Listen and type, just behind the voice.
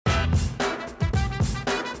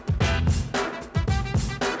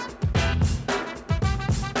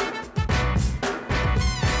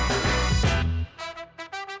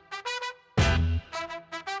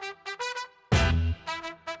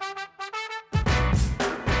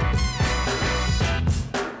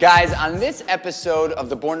Guys, on this episode of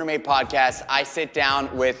the Born or Made podcast, I sit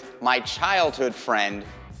down with my childhood friend,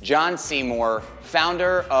 John Seymour,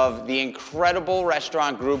 founder of the incredible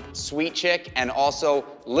restaurant group Sweet Chick and also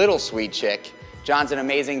Little Sweet Chick. John's an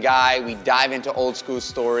amazing guy. We dive into old school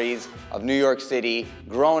stories of New York City,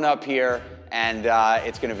 growing up here, and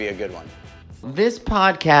it's going to be a good one. This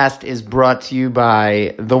podcast is brought to you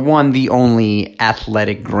by the one, the only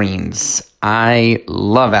Athletic Greens. I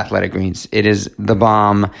love Athletic Greens. It is the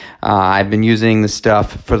bomb. I've been using the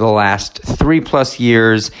stuff for the last 3+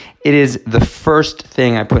 years. It is the first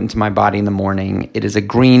thing I put into my body in the morning. It is a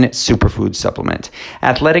green superfood supplement.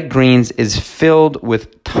 Athletic Greens is filled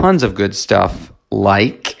with tons of good stuff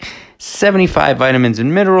like 75 vitamins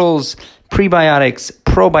and minerals, prebiotics,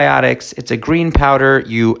 probiotics. It's a green powder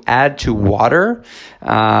you add to water,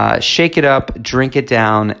 shake it up, drink it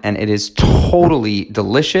down, and it is totally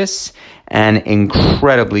delicious and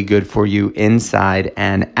incredibly good for you inside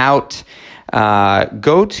and out.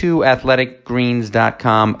 Go to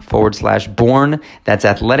athleticgreens.com/born. That's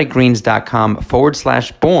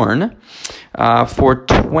athleticgreens.com/born for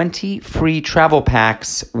 20 free travel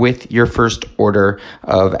packs with your first order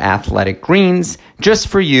of Athletic Greens. Just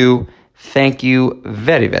for you. Thank you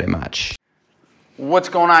very, very much. What's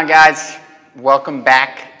going on, guys? Welcome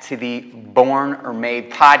back to the Born or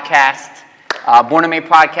Made podcast. Born or Made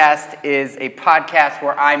podcast is a podcast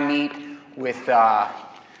where I meet with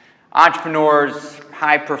entrepreneurs,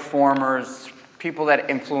 high performers, people that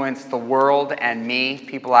influence the world and me,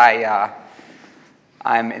 people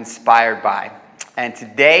I'm inspired by. And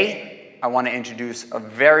today, I want to introduce a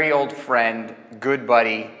very old friend, good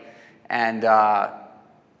buddy, and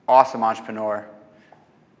awesome entrepreneur,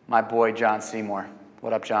 my boy John Seymour.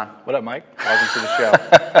 What up, John? What up, Mike? Welcome to the show.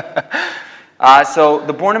 So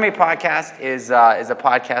the Born to Made podcast is a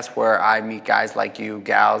podcast where I meet guys like you,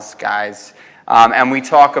 gals, guys, and we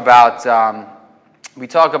talk about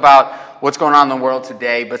what's going on in the world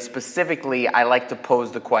today. But specifically, I like to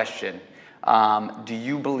pose the question: do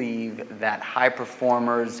you believe that high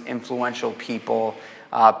performers, influential people,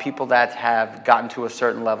 people that have gotten to a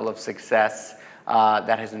certain level of success,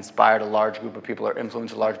 that has inspired a large group of people or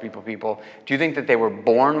influenced a large group of people, do you think that they were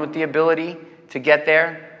born with the ability to get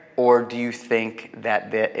there, or do you think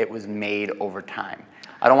that it was made over time?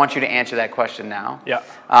 I don't want you to answer that question now. Yeah.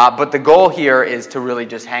 But the goal here is to really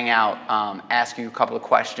just hang out, ask you a couple of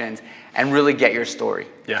questions, and really get your story.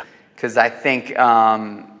 Yeah. Because I think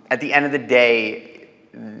at the end of the day,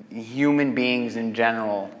 human beings in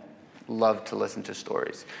general love to listen to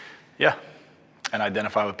stories. Yeah. And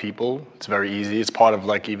identify with people. It's very easy. It's part of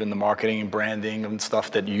like even the marketing and branding and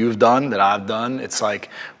stuff that you've done, that I've done. It's like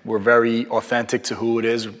we're very authentic to who it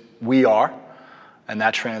is we are, and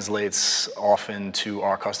that translates often to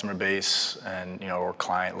our customer base and or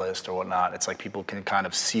client list or whatnot. It's like people can kind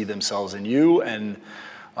of see themselves in you, and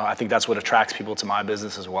I think that's what attracts people to my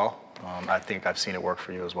business as well. I think I've seen it work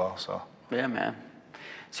for you as well. So yeah, man.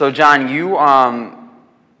 So John, you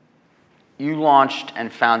launched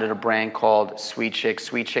and founded a brand called Sweet Chick.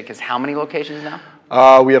 Sweet Chick is how many locations now?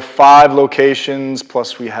 We have 5 locations,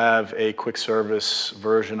 plus we have a quick service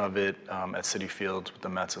version of it at Citi Field with the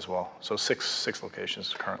Mets as well. So six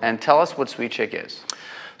locations currently. And tell us what Sweet Chick is.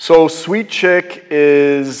 So Sweet Chick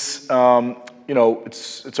is,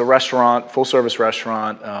 it's a restaurant, full service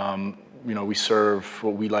restaurant. We serve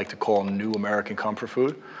what we like to call new American comfort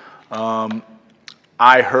food.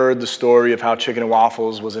 I heard the story of how chicken and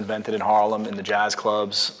waffles was invented in Harlem in the jazz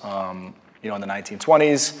clubs, in the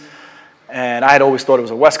 1920s. And I had always thought it was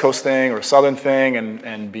a West Coast thing or a Southern thing.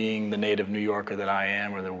 And being the native New Yorker that I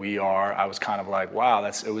am, or that we are, I was kind of like, wow,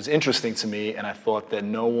 it was interesting to me. And I thought that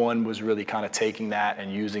no one was really kind of taking that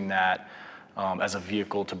and using that as a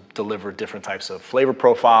vehicle to deliver different types of flavor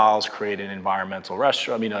profiles, create an environmental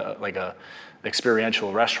restaurant, like a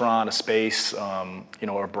experiential restaurant, a space,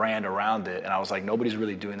 or a brand around it. And I was like, nobody's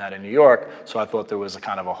really doing that in New York. So I thought there was a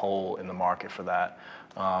kind of a hole in the market for that.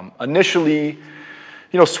 Initially,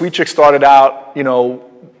 Sweet Chick started out,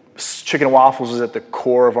 chicken and waffles was at the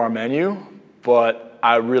core of our menu, but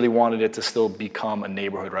I really wanted it to still become a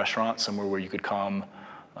neighborhood restaurant, somewhere where you could come,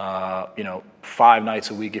 5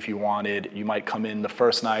 nights a week if you wanted. You might come in the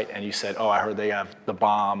first night and you said, oh, I heard they have the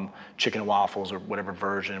bomb chicken and waffles or whatever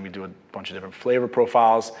version. We do a bunch of different flavor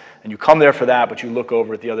profiles. And you come there for that, but you look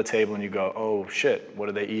over at the other table and you go, oh, shit, what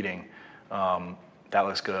are they eating? That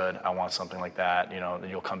looks good. I want something like that. Then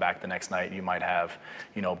you'll come back the next night. You might have,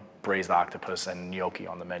 braised octopus and gnocchi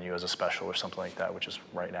on the menu as a special or something like that, which is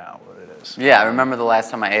right now what it is. Yeah, I remember the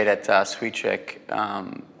last time I ate at Sweet Chick.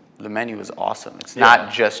 The menu was awesome. It's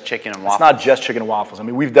not just chicken and waffles. It's not just chicken and waffles. I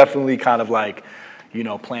mean, we've definitely kind of like,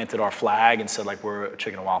 planted our flag and said like we're a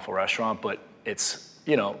chicken and waffle restaurant, but it's,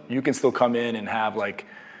 you can still come in and have like,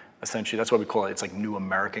 essentially, that's what we call it. It's like new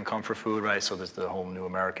American comfort food, right? So there's the whole new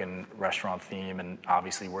American restaurant theme, and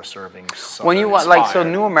obviously we're serving some. When you want like so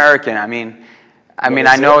new American, I mean,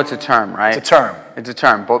 I know it's a term, right? It's a term. It's a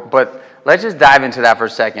term, but let's just dive into that for a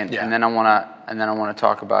second, Yeah. and then I want to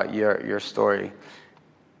talk about your story.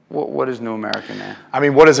 What is new American, man? I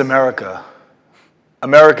mean, what is America?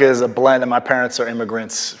 America is a blend, and my parents are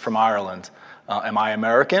immigrants from Ireland. Am I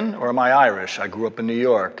American or am I Irish? I grew up in New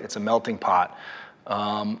York. It's a melting pot.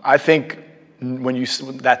 I think when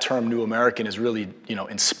that term "New American" is really,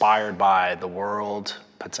 inspired by the world,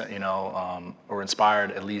 or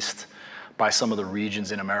inspired at least by some of the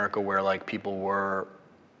regions in America where like people were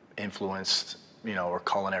influenced, or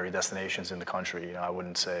culinary destinations in the country. I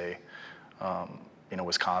wouldn't say,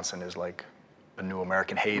 Wisconsin is like a new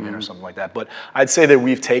American haven or something like that. But I'd say that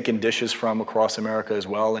we've taken dishes from across America as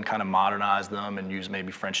well and kind of modernized them and used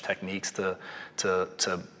maybe French techniques to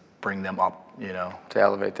bring them up, to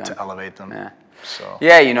elevate them. Yeah. So.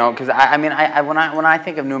 Yeah, because when I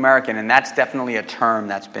think of New American, and that's definitely a term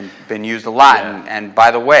that's been used a lot. Yeah. And by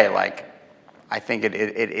the way, like I think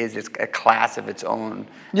it's a class of its own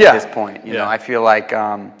at this point. I feel like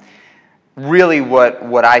really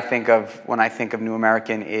what I think of when I think of New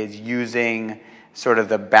American is using sort of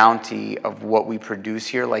the bounty of what we produce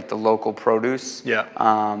here, like the local produce. Yeah.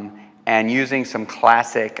 And using some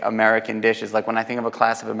classic American dishes. Like when I think of a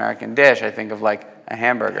classic American dish, I think of like a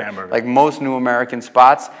hamburger. Like most New American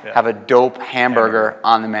spots have a dope hamburger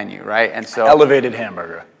on the menu, right? And so Elevated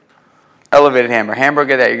hamburger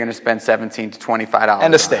hamburger that you're going to spend $17 to $25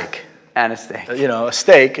 and a steak. And a steak. A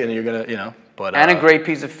steak, and you're gonna, but and a great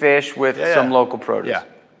piece of fish with some local produce. Yeah.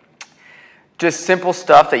 Just simple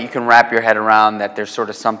stuff that you can wrap your head around. That there's sort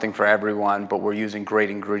of something for everyone, but we're using great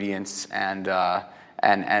ingredients and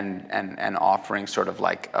offering sort of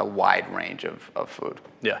like a wide range of food.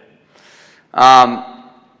 Yeah.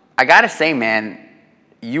 I gotta say, man,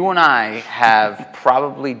 you and I have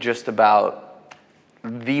probably just about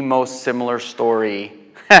the most similar story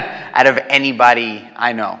out of anybody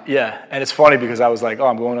I know. Yeah, and it's funny because I was like,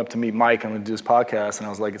 I'm going up to meet Mike, I'm going to do this podcast, and I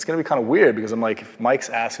was like, it's going to be kind of weird because I'm like, if Mike's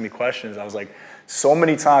asking me questions, I was like, so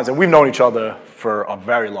many times, and we've known each other for a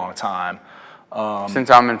very long time. Since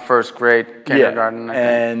I'm in first grade, kindergarten, I think.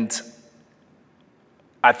 And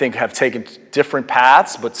I think have taken different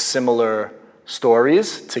paths, but similar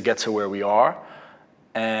stories to get to where we are.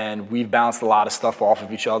 And we've bounced a lot of stuff off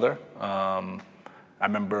of each other. I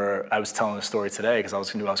remember I was telling the story today because I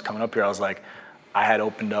knew I was coming up here. I was like, I had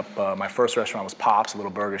opened up, my first restaurant was Pops, a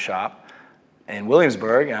little burger shop in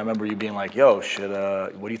Williamsburg. And I remember you being like, yo,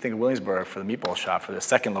 what do you think of Williamsburg for the meatball shop, for the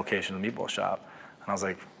second location of the meatball shop? And I was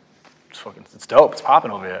like, it's dope, it's popping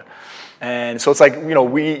over here. And so it's like,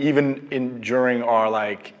 we even during our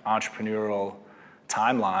like entrepreneurial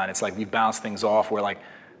timeline, it's like we bounced things off where like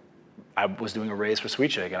I was doing a raise for Sweet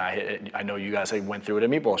Chick and I know you guys went through it at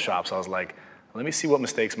meatball shop. So I was like, let me see what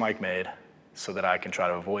mistakes Mike made so that I can try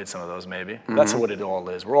to avoid some of those maybe. Mm-hmm. That's what it all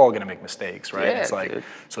is. We're all gonna make mistakes, right? Yeah, it's like, dude.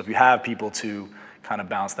 So if you have people to kind of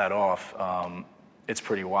bounce that off, it's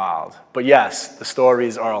pretty wild. But yes, the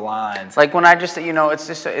stories are aligned. Like when I just,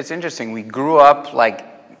 it's interesting. We grew up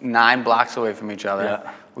like 9 blocks away from each other.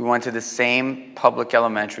 Yeah. We went to the same public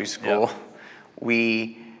elementary school. Yeah.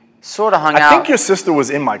 We sort of hung out. I think your sister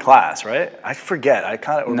was in my class, right? I forget.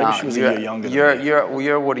 Or maybe she was a year younger than me.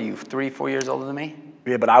 You're, what are you, 3-4 years older than me?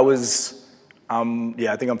 Yeah, but I was, I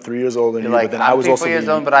think I'm 3 years older than you. Like, but then I was also 3-4 years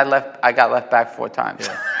old, but I got left back 4 times.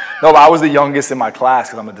 Yeah. No, but I was the youngest in my class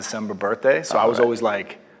because I'm a December birthday. So I was always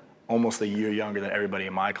like almost a year younger than everybody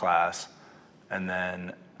in my class. And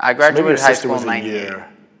then I graduated high school in 98.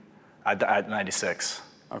 I 96.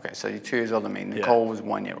 Okay, so you're 2 years older than me. Nicole was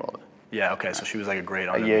 1 year older. Yeah, okay, so she was like a grade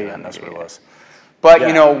under me then, that's what it was. But,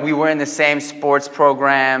 we were in the same sports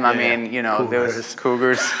program. I mean, there was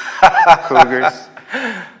Cougars.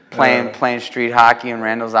 Playing street hockey in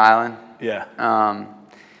Randall's Island. Yeah.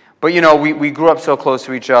 But, we grew up so close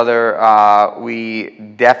to each other. We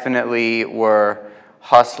definitely were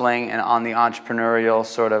hustling and on the entrepreneurial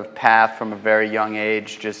sort of path from a very young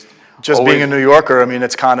age. Just being a New Yorker, I mean,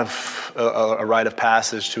 it's kind of a rite of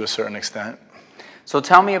passage to a certain extent. So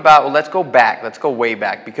tell me about, let's go back. Let's go way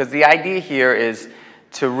back. Because the idea here is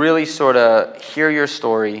to really sort of hear your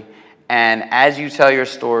story. And as you tell your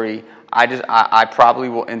story, I probably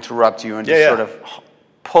will interrupt you and just sort of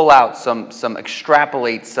pull out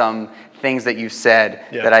extrapolate some things that you said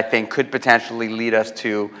that I think could potentially lead us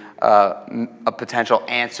to a potential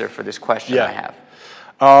answer for this question I have.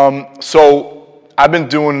 So I've been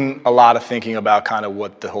doing a lot of thinking about kind of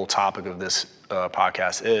what the whole topic of this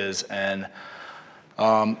podcast is, and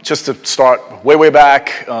just to start way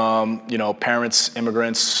back, parents,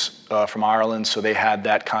 immigrants from Ireland, so they had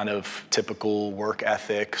that kind of typical work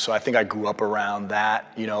ethic. So I think I grew up around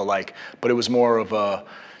that, but it was more of a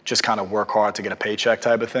just kind of work hard to get a paycheck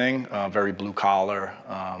type of thing, very blue collar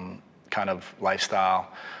kind of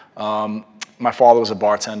lifestyle. My father was a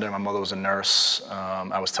bartender, my mother was a nurse.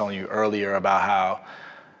 I was telling you earlier about how,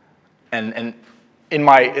 and in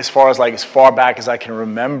my, as far back as I can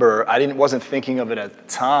remember, wasn't thinking of it at the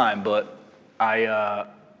time, but I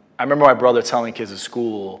remember my brother telling kids at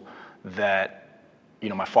school that,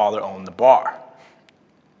 my father owned the bar.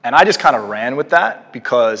 And I just kind of ran with that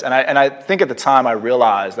because, and I think at the time I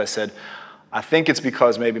realized, I said, I think it's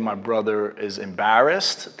because maybe my brother is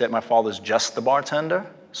embarrassed that my father's just the bartender.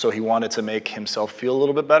 So he wanted to make himself feel a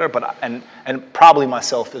little bit better, and probably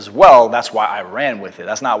myself as well. That's why I ran with it.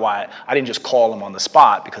 That's not why I didn't just call him on the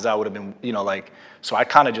spot, because I would have been, so I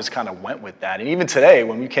kind of went with that. And even today,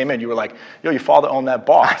 when you came in, you were like, yo, your father owned that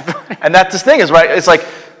bar. And that's the thing is, right, it's like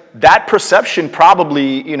that perception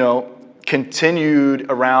probably, continued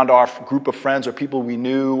around our group of friends or people we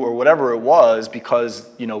knew or whatever it was because,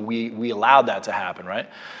 we allowed that to happen, right?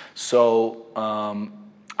 So,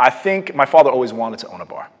 I think my father always wanted to own a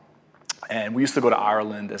bar. And we used to go to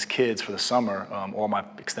Ireland as kids for the summer. All my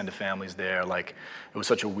extended family's there. It was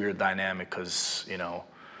such a weird dynamic because,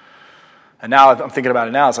 and now I'm thinking about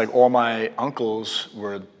it now, it's like all my uncles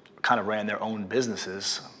ran their own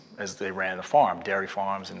businesses as they ran the farm, dairy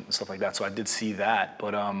farms and stuff like that. So I did see that.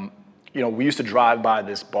 But, we used to drive by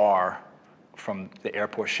this bar from the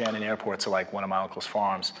airport, Shannon Airport, to one of my uncle's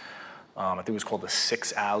farms. I think it was called the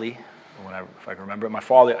Six Alley. If I can remember it. My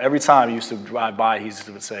father, every time he used to drive by, he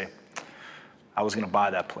would say, I was going to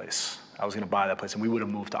buy that place. And we would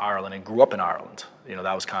have moved to Ireland and grew up in Ireland.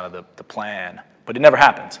 That was kind of the plan. But it never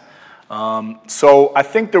happened. So I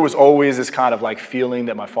think there was always this kind of feeling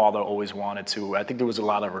that my father always wanted to. I think there was a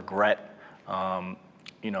lot of regret.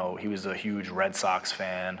 He was a huge Red Sox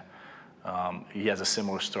fan. He has a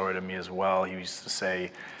similar story to me as well. He used to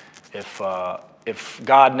say, if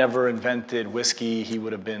God never invented whiskey, he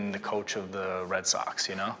would have been the coach of the Red Sox,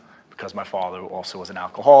 because my father also was an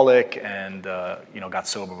alcoholic and, got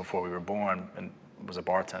sober before we were born and was a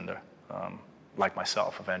bartender, like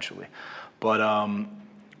myself eventually. But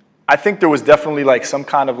I think there was definitely some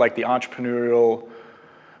kind of the entrepreneurial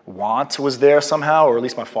want was there somehow, or at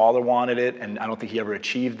least my father wanted it, and I don't think he ever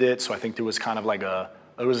achieved it. So I think there was kind of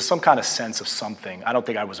there was some kind of sense of something. I don't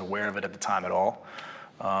think I was aware of it at the time at all.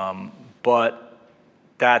 But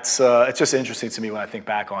that's it's just interesting to me when I think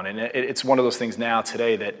back on it. And it's one of those things now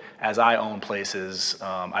today that as I own places,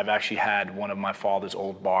 I've actually had one of my father's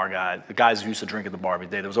old bar guys, the guys who used to drink at the bar every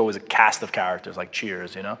day. There was always a cast of characters like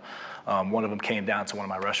Cheers, One of them came down to one of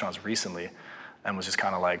my restaurants recently and was just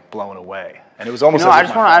kind of blown away. And it was almost I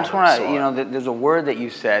just want to, there's a word that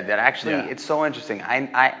you said that actually, it's so interesting.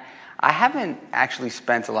 I haven't actually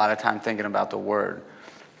spent a lot of time thinking about the word,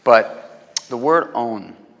 but the word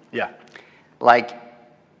own. Yeah.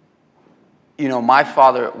 My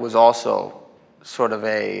father was also sort of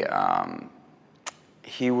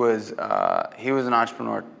he was an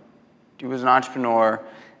entrepreneur. He was an entrepreneur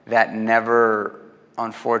that never,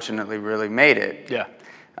 unfortunately, really made it. Yeah.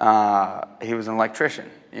 He was an electrician,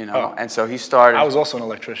 and so he started. I was also an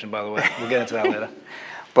electrician, by the way. We'll get into that later.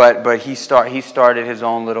 But he started his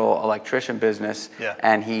own little electrician business, yeah.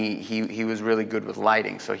 And he was really good with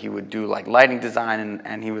lighting. So he would do lighting design,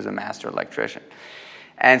 and he was a master electrician.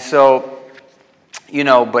 And so,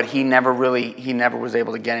 but he never was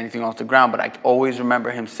able to get anything off the ground. But I always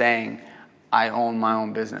remember him saying, "I own my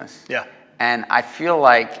own business." Yeah. And I feel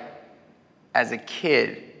like, as a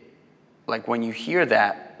kid, when you hear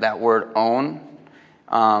that word "own,"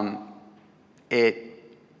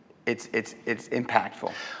 it's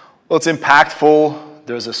impactful. Well, it's impactful.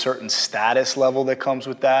 There's a certain status level that comes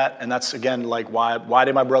with that. And that's, again, why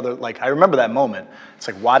did my brother, I remember that moment. It's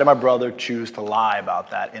why did my brother choose to lie about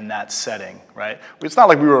that in that setting, right? It's not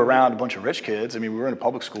like we were around a bunch of rich kids. I mean, we were in a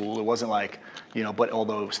public school. It wasn't but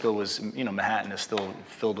although it still was, Manhattan is still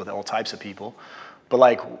filled with all types of people. But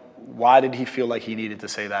why did he feel like he needed to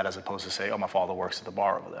say that as opposed to say, oh, my father works at the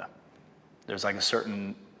bar over there? There's a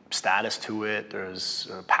certain status to it.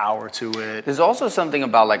 There's power to it. There's also something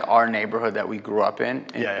about our neighborhood that we grew up in.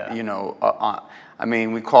 Yeah. I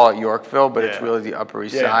mean, we call it Yorkville, but it's really the Upper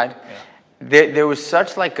East Side. Yeah. There was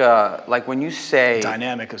such when you say the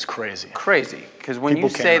dynamic is crazy. Crazy, because when you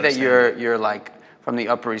say that you're from the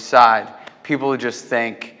Upper East Side, people just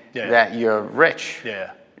think that you're rich.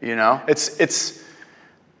 Yeah. You know? It's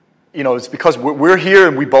it's because we're here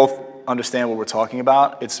and we both understand what we're talking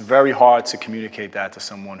about. It's very hard to communicate that to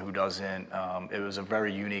someone who doesn't. It was a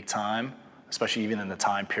very unique time, especially even in the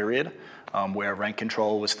time period where rent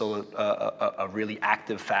control was still a really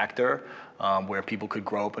active factor, where people could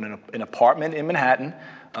grow up in an apartment in Manhattan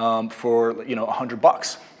for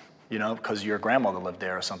 $100, because your grandmother lived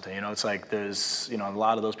there or something. It's like there's a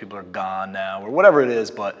lot of those people are gone now or whatever it is,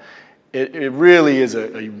 but it really is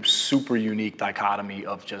a super unique dichotomy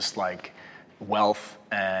of just like wealth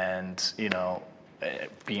and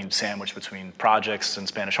being sandwiched between projects in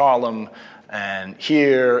Spanish Harlem and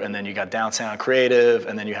here, and then you got downtown creative,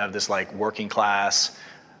 and then you have this like working class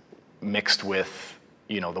mixed with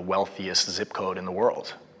the wealthiest zip code in the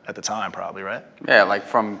world at the time, probably, right? Yeah, like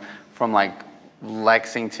from like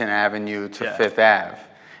Lexington Avenue to Yeah. Fifth Ave,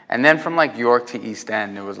 and then from like York to East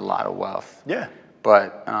End, there was a lot of wealth. Yeah.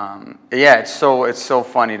 But it's so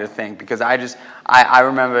funny to think, because I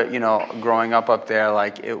remember growing up there,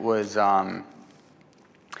 like it was like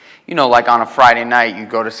on a Friday night you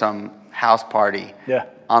go to some house party Yeah.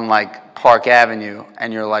 on like Park Avenue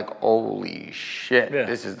and you're like, holy shit, Yeah.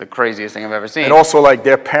 this is the craziest thing I've ever seen. And also, like,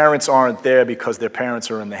 their parents aren't there because their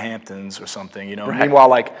parents are in the Hamptons or something, Right. Meanwhile,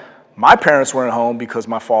 like, my parents weren't home because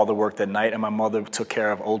my father worked at night and my mother took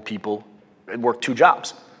care of old people and worked 2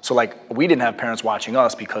 jobs. So, like, we didn't have parents watching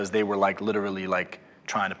us because they were, like, literally, like,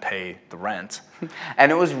 trying to pay the rent.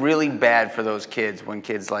 And it was really bad for those kids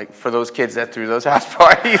for those kids that threw those house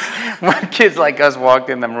parties, when kids like us walked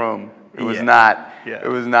in the room. It was not. Yeah. It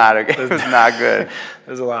was not good.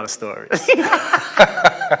 There's a lot of stories.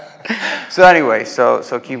 So anyway,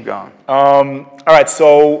 so keep going. All right,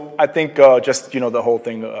 so I think just, the whole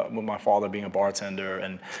thing with my father being a bartender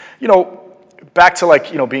and, back to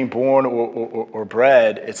like, being born or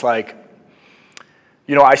bred, it's like,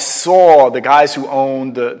 I saw the guys who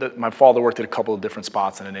owned my father worked at a couple of different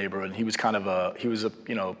spots in the neighborhood, and he was kind of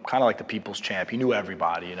like the people's champ. He knew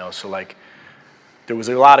everybody, so like there was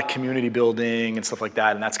a lot of community building and stuff like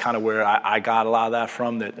that, and that's kind of where I got a lot of that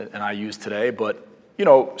from and I use today. But,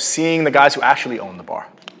 seeing the guys who actually own the bar,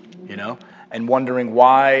 and wondering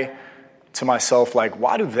why, to myself, like,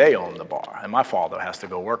 why do they own the bar? And my father has to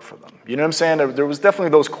go work for them. You know what I'm saying? There was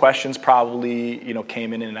definitely those questions probably,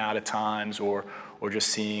 came in and out at times, or just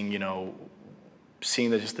seeing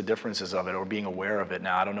just the differences of it, or being aware of it.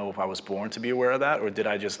 Now, I don't know if I was born to be aware of that, or did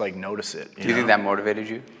I just like notice it? Do you think that motivated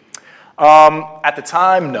you? At the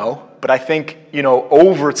time, no. But I think,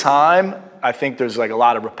 over time, I think there's like a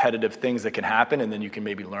lot of repetitive things that can happen, and then you can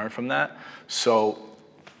maybe learn from that. So,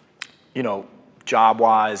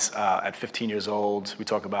 job-wise, at 15 years old, we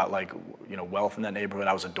talk about like, wealth in that neighborhood.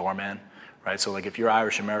 I was a doorman, right? So like if you're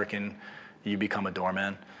Irish American, you become a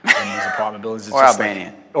doorman in these apartment buildings. It's Or just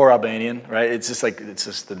Albanian. Or Albanian, right? It's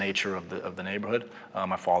just the nature of the neighborhood.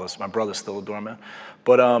 My brother's still a doorman.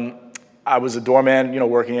 But I was a doorman,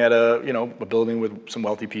 working at a building with some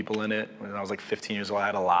wealthy people in it. When I was like 15 years old, I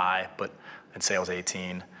had to lie, but I'd say I was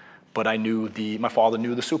 18. But my father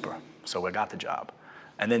knew the super, so I got the job.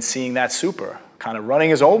 And then seeing that super kind of running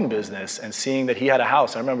his own business and seeing that he had a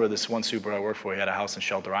house. I remember this one super I worked for, he had a house in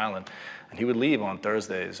Shelter Island. And he would leave on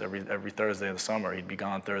Thursdays, every Thursday of the summer. He'd be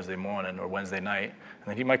gone Thursday morning or Wednesday night. And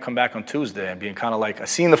then he might come back on Tuesday and being kind of like,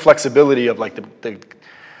 seeing the flexibility of like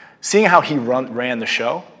seeing how he ran the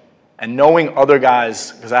show and knowing other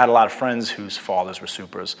guys, because I had a lot of friends whose fathers were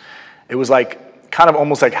supers. It was like, kind of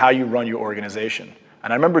almost like how you run your organization.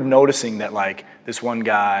 And I remember noticing that like this one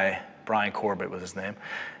guy, Brian Corbett was his name,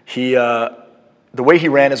 the way he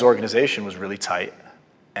ran his organization was really tight.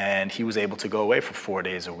 And he was able to go away for 4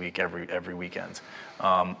 days a week, every weekend.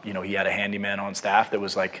 He had a handyman on staff that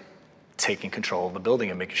was like taking control of the building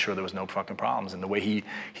and making sure there was no fucking problems. And the way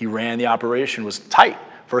he ran the operation was tight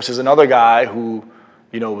versus another guy who,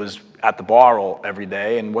 was at the bar every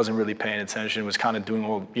day and wasn't really paying attention, was kind of doing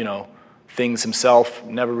all, things himself,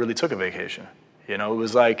 never really took a vacation. It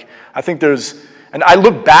was like, I think and I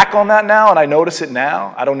look back on that now and I notice it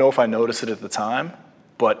now. I don't know if I noticed it at the time,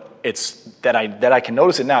 but it's that I can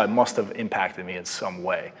notice it now. It must have impacted me in some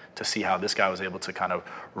way to see how this guy was able to kind of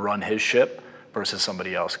run his ship versus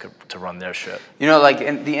somebody else to run their ship.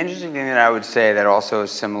 And the interesting thing that I would say that also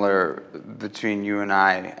is similar between you and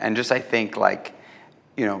I, and just I think like,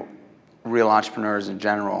 real entrepreneurs in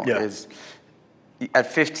general, is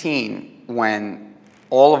at 15 when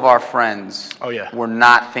all of our friends were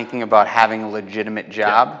not thinking about having a legitimate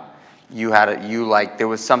job. There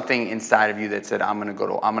was something inside of you that said, I'm gonna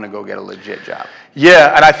go get a legit job.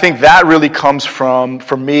 Yeah, and I think that really comes from,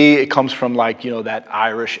 for me, it comes from like, that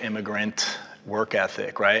Irish immigrant work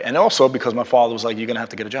ethic, right? And also because my father was like, you're gonna have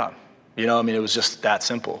to get a job. It was just that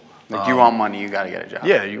simple. Like you want money, you got to get a job.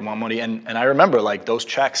 Yeah, you want money. And I remember like those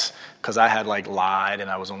checks, because I had like lied and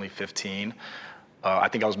I was only 15. I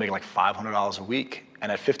think I was making like $500 a week.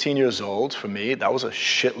 And at 15 years old, for me, that was a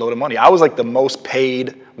shitload of money. I was like the most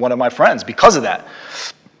paid one of my friends because of that.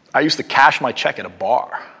 I used to cash my check at a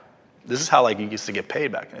bar. This is how like you used to get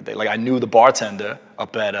paid back in the day. Like I knew the bartender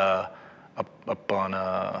up at up on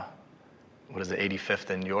what is it, 85th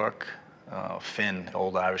in York. Finn,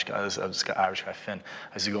 old Irish guy. This guy, Irish guy, Finn.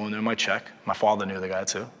 I used to go in there with my check. My father knew the guy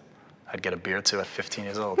too. I'd get a beer too at 15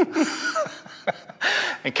 years old.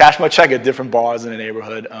 And cash my check at different bars in the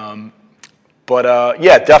neighborhood. But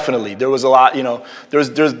yeah, definitely. There was a lot, you know,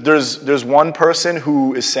 there's one person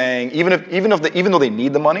who is saying, even though they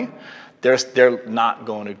need the money, they're not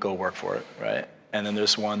going to go work for it, right? And then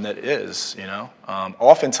there's one that is, you know.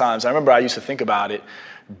 Oftentimes, I remember I used to think about it,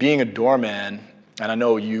 being a doorman, and I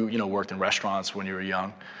know you worked in restaurants when you were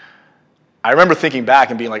young. I remember thinking back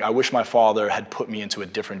and being like, I wish my father had put me into a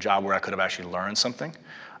different job where I could have actually learned something.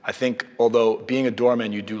 I think, although being a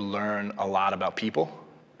doorman, you do learn a lot about people,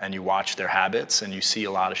 and you watch their habits, and you see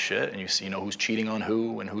a lot of shit, and you see, you know, who's cheating on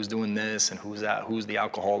who, and who's doing this, and who's that, who's the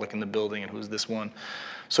alcoholic in the building, and who's this one.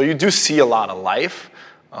 So you do see a lot of life.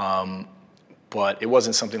 But it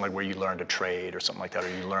wasn't something like where you learned a trade or something like that, or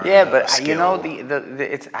you learned a skill. You know,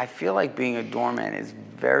 it's. I feel like being a doorman is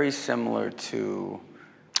very similar to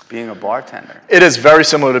being a bartender. It is very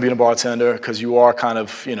similar to being a bartender because you are kind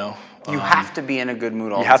of, you know. You have to be in a good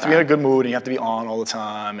mood all the time. You have to be in a good mood, and you have to be on all the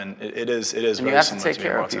time, and it is very similar to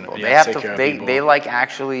being a bartender. You have to take care of people. They like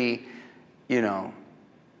actually, you know.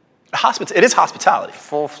 It is hospitality.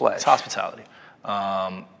 Full fledged. It's hospitality,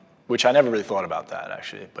 which I never really thought about that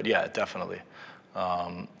actually, but yeah, definitely.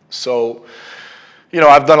 So, you know,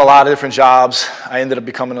 I've done a lot of different jobs. I ended up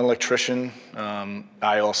becoming an electrician.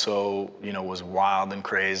 I also, you know, was wild and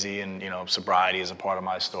crazy, and, you know, sobriety is a part of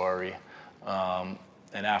my story.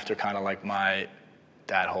 And after kind of like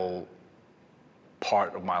that whole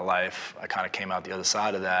part of my life, I kind of came out the other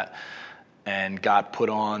side of that and got put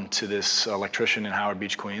on to this electrician in Howard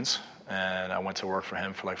Beach, Queens. And I went to work for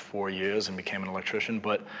him for like 4 years and became an electrician.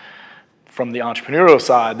 But from the entrepreneurial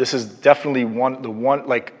side, this is definitely one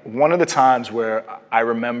of the times where I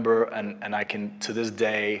remember, and I can, to this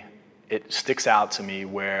day, it sticks out to me,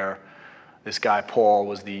 where this guy, Paul,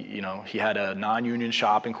 was he had a non-union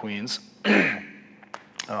shop in Queens,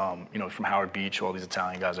 you know, from Howard Beach, all these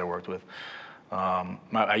Italian guys I worked with.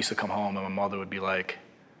 I used to come home and my mother would be like,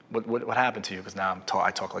 what happened to you? Because now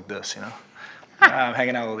I talk like this, you know? I'm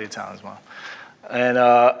hanging out with all the Italians, Mom. And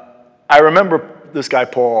I remember this guy,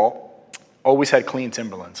 Paul, always had clean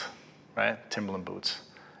Timberlands, right? Timberland boots.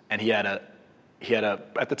 And he had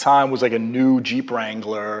at the time was like a new Jeep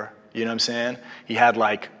Wrangler, you know what I'm saying? He had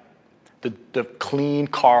like the clean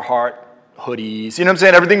Carhartt hoodies, you know what I'm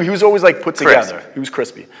saying? Everything, he was always like put together. He was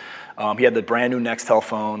crispy. He had the brand new Nextel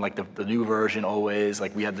phone, like the new version always,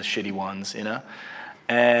 like we had the shitty ones, you know?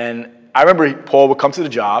 And I remember Paul would come to the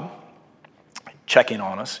job, check in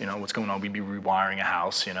on us, you know, what's going on? We'd be rewiring a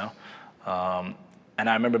house, you know? And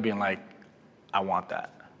I remember being like, I want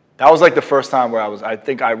that. That was like the first time where I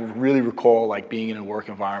think I really recall like being in a work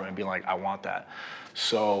environment and being like, I want that.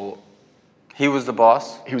 So. He was the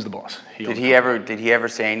boss? He was the boss. Did he ever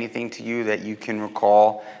say anything to you that you can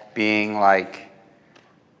recall being like?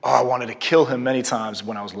 Oh, I wanted to kill him many times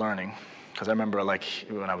when I was learning. Because I remember like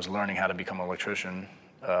when I was learning how to become an electrician,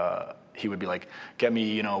 he would be like, get me,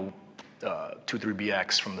 you know,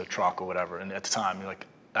 23BX from the truck or whatever. And at the time, like,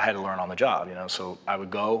 I had to learn on the job, you know, so I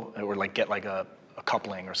would go or like get like a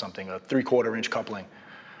coupling or something, a 3/4 inch coupling.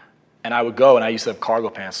 And I would go, and I used to have cargo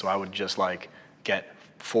pants, so I would just like get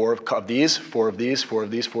 4 of these, 4 of these, 4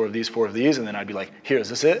 of these, 4 of these, 4 of these, and then I'd be like, here, is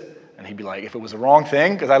this it? And he'd be like, if it was the wrong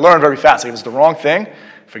thing, because I learned very fast, like, if it was the wrong thing,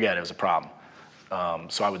 forget it, it was a problem.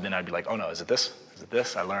 So I'd be like, oh no, is it this? Is it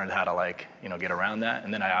this? I learned how to like, you know, get around that,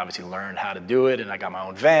 and then I obviously learned how to do it, and I got my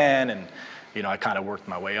own van, and, you know, I kind of worked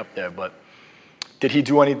my way up there, but did he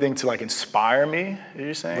do anything to like inspire me, are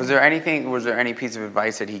you saying? Was there any piece of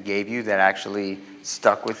advice that he gave you that actually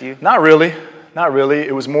stuck with you? Not really.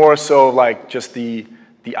 It was more so like just the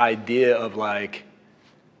idea of like,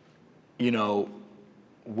 you know,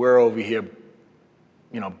 we're over here,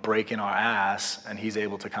 you know, breaking our ass, and he's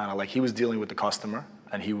able to kind of like, he was dealing with the customer,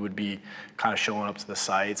 and he would be kind of showing up to the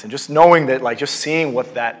sites, and just knowing that, like, just seeing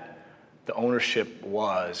what the ownership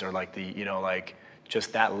was, or like the, you know, like,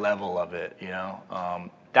 just that level of it, you know,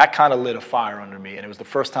 that kind of lit a fire under me, and it was the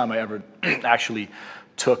first time I ever actually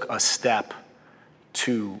took a step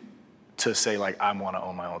to say like I want to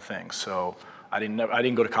own my own thing. So I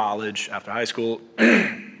didn't go to college after high school,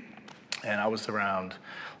 and I was around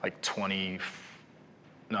like 20,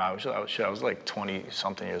 No, I was like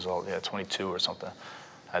 20-something years old. Yeah, 22 or something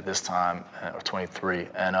at this time, or 23.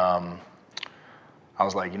 And I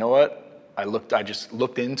was like, you know what? I just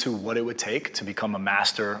looked into what it would take to become a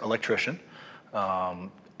master electrician.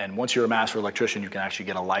 And once you're a master electrician, you can actually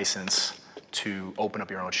get a license to open up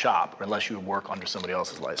your own shop, unless you work under somebody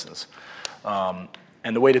else's license.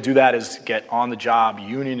 And the way to do that is get on-the-job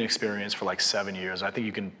union experience for like 7 years. I think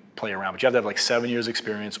you can play around, but you have to have like 7 years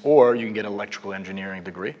experience, or you can get an electrical engineering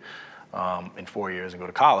degree in 4 years and go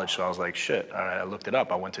to college. So I was like, shit, all right, I looked it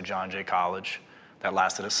up. I went to John Jay College. That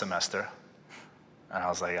lasted a semester. And I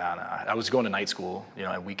was like, I was going to night school,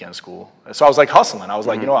 and weekend school. So I was like hustling. I was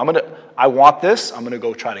like, I want this. I'm gonna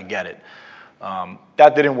go try to get it.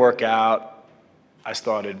 That didn't work out. I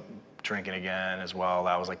started drinking again as well.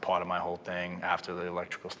 That was like part of my whole thing after the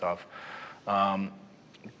electrical stuff. When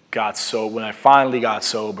I finally got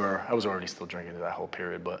sober, I was already still drinking that whole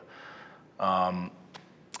period, but I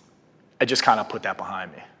just kind of put that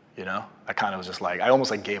behind me, I kind of was just like, I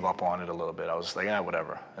almost like gave up on it a little bit. I was just like,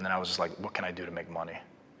 whatever. And then I was just like, what can I do to make money,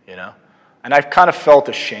 And I kind of felt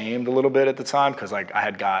ashamed a little bit at the time because like I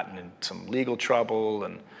had gotten in some legal trouble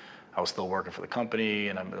and I was still working for the company,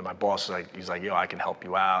 and my boss was like, he's like, yo, I can help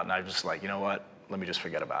you out. And I was just like, you know what? Let me just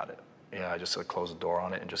forget about it. I just closed the door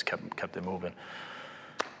on it and just kept it moving.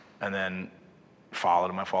 And then followed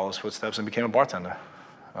in my father's footsteps and became a bartender.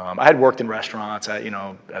 I had worked in restaurants,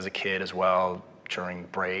 as a kid as well, during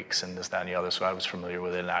breaks and this, that, and the other, so I was familiar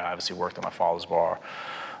with it, and I obviously worked at my father's bar.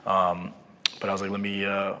 But I was like, let me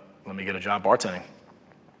get a job bartending.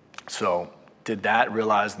 So did that,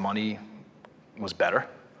 realized money was better.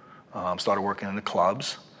 Started working in the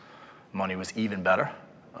clubs. Money was even better.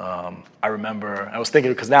 I remember, I was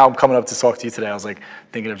thinking, because now I'm coming up to talk to you today, I was like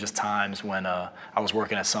thinking of just times when I was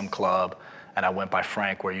working at some club and I went by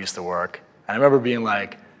Frank where I used to work. And I remember being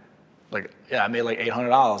like, yeah, I made like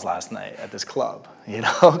 $800 last night at this club,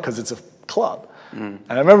 because it's a club. And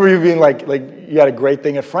I remember you being like you had a great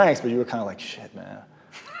thing at Frank's, but you were kind of like, shit, man.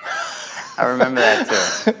 I remember that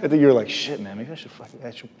too. I think you were like, shit, man, maybe I should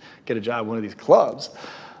get a job at one of these clubs.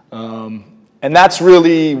 And that's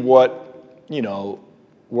really what,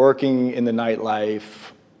 working in the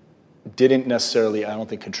nightlife didn't necessarily, I don't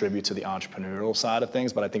think, contribute to the entrepreneurial side of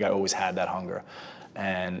things, but I think I always had that hunger.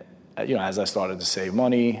 And, as I started to save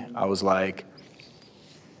money, I was like,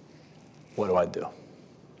 what do I do?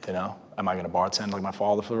 Am I going to bartend like my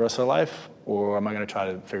father for the rest of life, or am I going to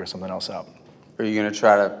try to figure something else out? Are you going to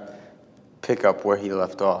try to pick up where he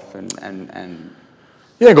left off and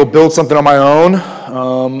Yeah, go build something on my own.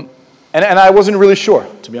 And I wasn't really sure,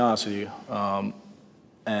 to be honest with you.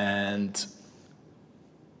 And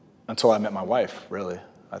until I met my wife, really,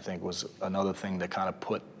 I think was another thing that kind of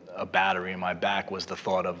put a battery in my back was the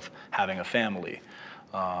thought of having a family.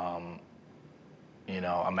 I'm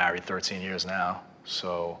married 13 years now,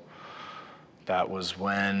 so that was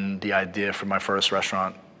when the idea for my first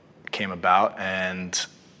restaurant came about, and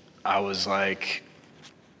I was like,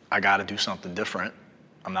 I got to do something different.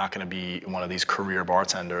 I'm not going to be one of these career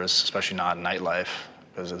bartenders, especially not in nightlife,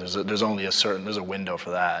 because there's only there's a window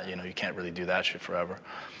for that. You can't really do that shit forever.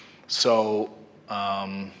 So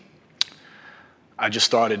I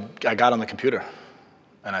got on the computer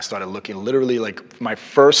and I started looking, literally like my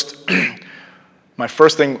first thing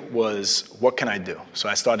was, what can I do? So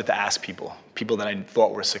I started to ask people that I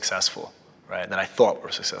thought were successful, right? That I thought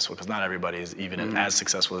were successful, because not everybody is even as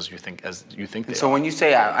successful as you think they are. So when you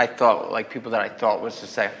say I thought, like people that I thought was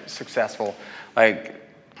successful, like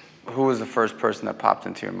who was the first person that popped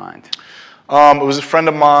into your mind? It was a friend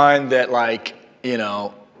of mine that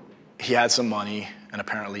he had some money, and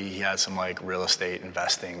apparently he had some real estate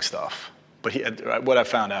investing stuff. But what I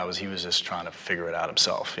found out was he was just trying to figure it out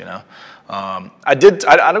himself, I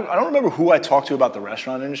don't remember who I talked to about the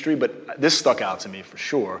restaurant industry, but this stuck out to me for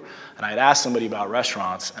sure. And I had asked somebody about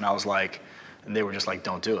restaurants, and I was like, and they were just like,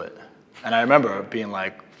 don't do it. And I remember being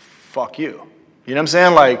like, fuck you. You know what I'm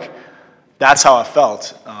saying? Like, that's how I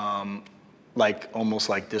felt, almost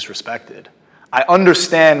disrespected. I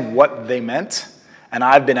understand what they meant, and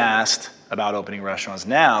I've been asked about opening restaurants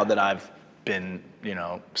now that I've been,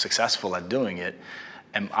 successful at doing it,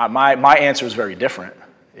 and my answer is very different.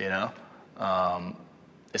 It's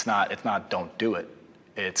not don't do it.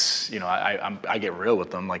 It's I get real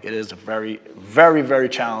with them. Like, it is a very, very, very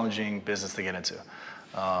challenging business to get into,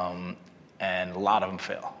 and a lot of them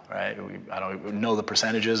fail. Right? I don't know the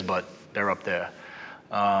percentages, but they're up there.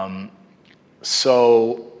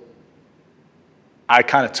 So I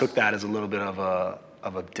kind of took that as a little bit of a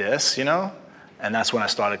diss, and that's when I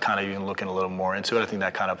started kind of even looking a little more into it. I think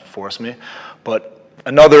that kind of forced me. But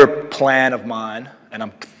another plan of mine,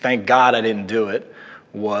 and thank God I didn't do it,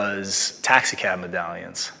 was taxi cab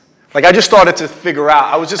medallions. Like, I just started to figure out.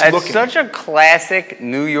 I was just looking. That's such a classic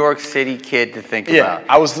New York City kid to think about.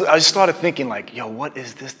 I just started thinking, like, yo, what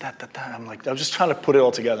is this, that. I'm like, I was just trying to put it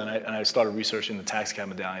all together, and I started researching the taxi cab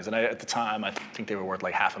medallions. And at the time, I think they were worth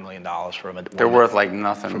like $500,000 for a medallion. They're worth like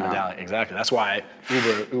nothing for a now. medallion. Exactly. That's why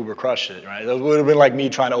Uber crushed it, right? It would have been like me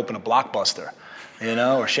trying to open a Blockbuster,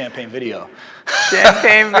 or Champagne Video.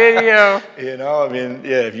 Champagne Video. I mean,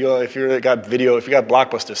 yeah. If you got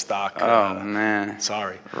Blockbuster stock. Oh man.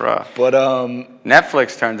 Sorry. Rough. But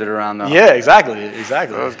Netflix turned it around though. Yeah, exactly.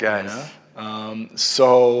 Those guys.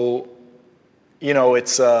 So,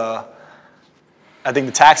 it's. I think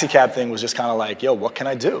the taxi cab thing was just kind of like, yo, what can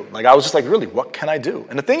I do? Like, I was just like, really, what can I do?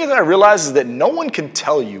 And the thing that I realized is that no one can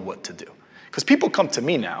tell you what to do, because people come to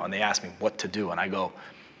me now and they ask me what to do, and I go,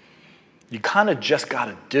 you kind of just got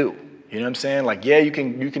to do. You know what I'm saying? Like, yeah, you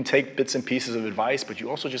can take bits and pieces of advice, but you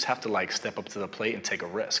also just have to, like, step up to the plate and take a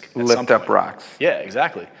risk. Lift up rocks. Yeah,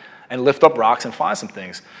 exactly. And lift up rocks and find some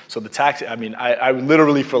things. So the taxi, I mean, I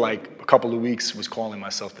literally for like a couple of weeks was calling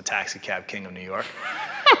myself the taxi cab king of New York.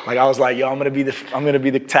 Like, I was like, yo, I'm gonna be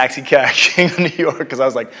the taxi cab king of New York, because I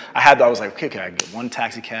was like, okay, can I get one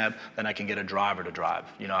taxi cab, then I can get a driver to drive.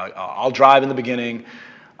 I'll drive in the beginning.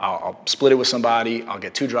 I'll split it with somebody, I'll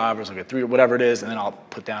get 2 drivers, I'll get 3, whatever it is, and then I'll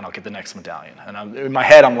get the next medallion. And in my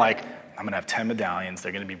head, I'm like, I'm gonna have 10 medallions,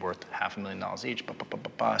 they're gonna be worth $500,000 each.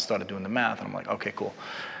 I started doing the math, and I'm like, okay, cool.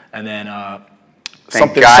 And then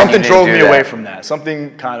something drove me away from that.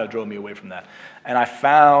 Something kind of drove me away from that. And I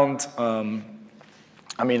found,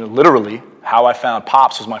 literally, how I found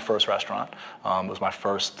Pops was my first restaurant. It was my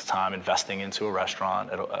first time investing into a restaurant,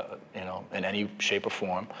 in any shape or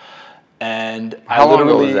form. And how long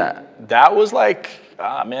ago was that? That was like,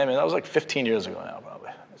 that was like 15 years ago now,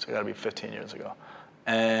 probably. It's got to be 15 years ago.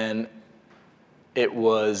 And it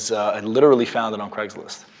was, I literally found it on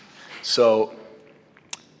Craigslist. So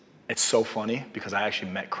it's so funny, because I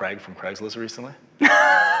actually met Craig from Craigslist recently.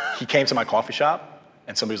 He came to my coffee shop,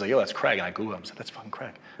 and somebody was like, yo, that's Craig. And I Googled him and said, that's fucking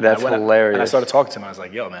Craig. That's hilarious. And I started talking to him. I was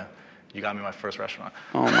like, yo, man, you got me my first restaurant.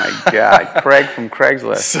 Oh, my God. Craig from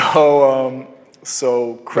Craigslist.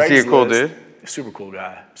 So Craigslist. Is he a cool dude? Super cool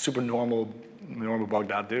guy. Super normal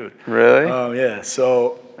bugged out dude. Really? Yeah.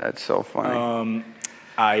 So that's so funny.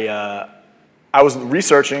 I was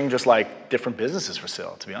researching just like different businesses for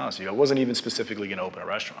sale, to be honest with you. I wasn't even specifically going to open a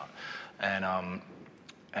restaurant. And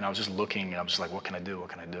I was just looking, and I was just like, what can I do? What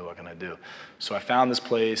can I do? What can I do? So I found this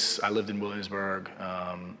place. I lived in Williamsburg,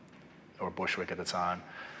 or Bushwick at the time.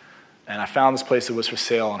 And I found this place that was for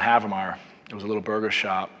sale on Havamar. It was a little burger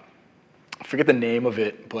shop. I forget the name of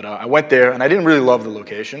it, but I went there, and I didn't really love the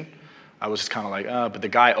location. I was just kind of like, but the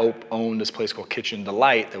guy owned this place called Kitchen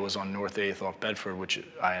Delight that was on North 8th off Bedford, which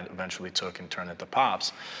I eventually took and turned into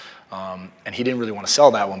Pops. And he didn't really want to sell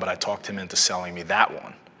that one, but I talked him into selling me that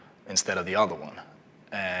one instead of the other one.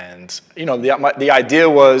 And, the idea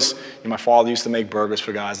was, my father used to make burgers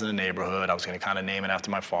for guys in the neighborhood. I was going to kind of name it after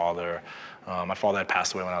my father. My father had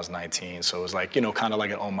passed away when I was 19, so it was like, kind of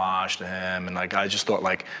like an homage to him. And like, I just thought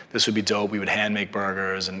like, this would be dope. We would hand make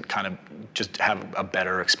burgers and kind of just have a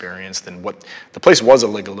better experience than what the place was.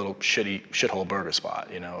 Like a little shithole burger spot,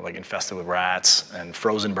 like infested with rats and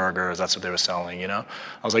frozen burgers. That's what they were selling, I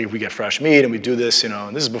was like, if we get fresh meat and we do this,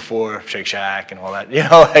 and this is before Shake Shack and all that,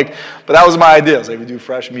 but that was my idea. I was like, we do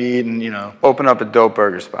fresh meat and, Open up a dope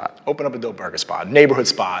burger spot. Neighborhood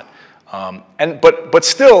spot. But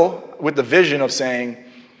still with the vision of saying,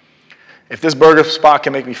 if this burger spot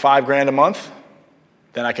can make me $5,000 a month,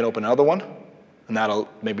 then I can open another one, and that'll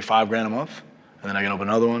make me $5,000 a month, and then I can open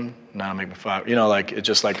another one, and that'll make me $5,000. It's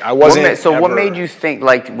just like I wasn't. What made you think?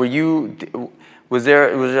 Like, was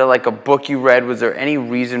there like a book you read? Was there any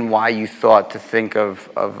reason why you thought to think of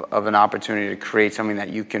an opportunity to create something that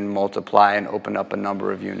you can multiply and open up a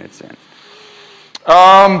number of units in?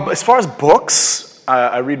 As far as books,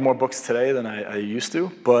 I read more books today than I used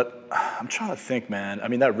to, but I'm trying to think, man. I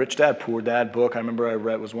mean, that Rich Dad, Poor Dad book, I remember I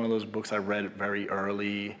read, was one of those books I read very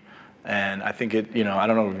early, and I think it, I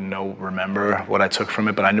don't even remember what I took from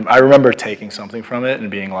it, but I remember taking something from it and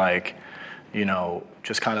being like,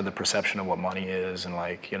 just kind of the perception of what money is, and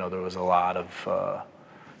like, there was a lot of,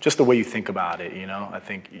 just the way you think about it, I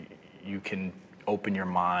think you can open your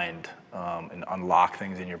mind and unlock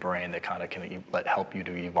things in your brain that kind of can help you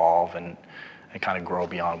to evolve and kind of grow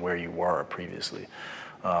beyond where you were previously,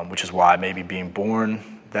 which is why maybe being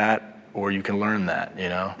born that, or you can learn that,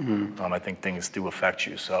 Mm-hmm. I think things do affect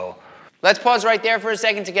you, so. Let's pause right there for a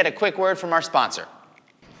second to get a quick word from our sponsor.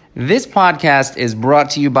 This podcast is brought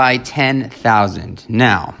to you by 10,000.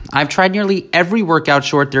 Now, I've tried nearly every workout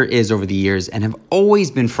short there is over the years and have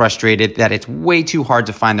always been frustrated that it's way too hard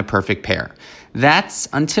to find the perfect pair. That's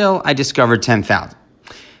until I discovered 10,000.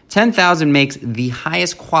 10,000 makes the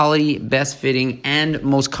highest quality, best fitting, and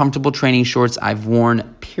most comfortable training shorts I've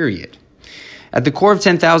worn, period. At the core of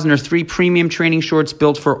 10,000 are 3 premium training shorts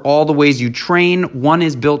built for all the ways you train. One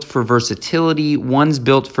is built for versatility, one's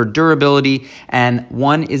built for durability, and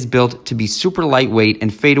one is built to be super lightweight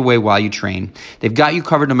and fade away while you train. They've got you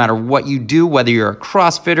covered no matter what you do, whether you're a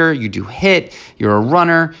CrossFitter, you do HIIT, you're a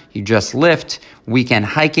runner, you just lift, weekend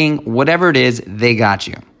hiking, whatever it is, they got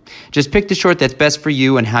you. Just pick the short that's best for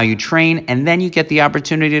you and how you train, and then you get the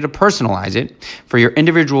opportunity to personalize it for your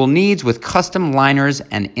individual needs with custom liners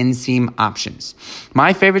and inseam options.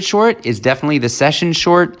 My favorite short is definitely the Session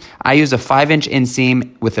short. I use a 5-inch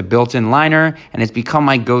inseam with a built-in liner, and it's become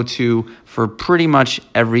my go-to for pretty much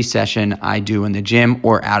every session I do in the gym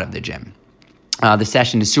or out of the gym. The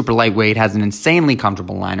Session is super lightweight, has an insanely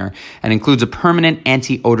comfortable liner, and includes a permanent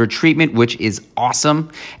anti-odor treatment, which is awesome.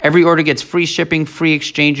 Every order gets free shipping, free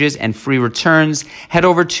exchanges, and free returns. Head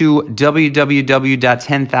over to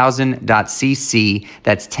www.10000.cc.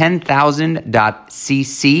 That's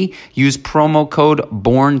 10,000.cc. Use promo code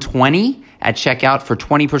BORN20 at checkout for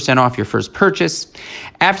 20% off your first purchase.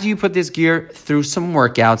 After you put this gear through some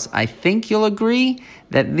workouts, I think you'll agree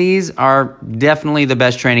that these are definitely the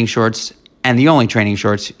best training shorts and the only training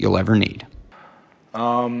shorts you'll ever need.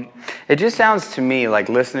 It just sounds to me like,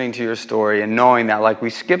 listening to your story and knowing that, like, we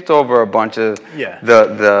skipped over a bunch of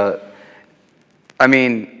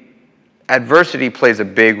adversity plays a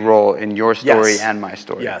big role in your story and my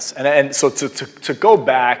story. Yes, and so to go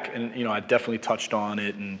back, and I definitely touched on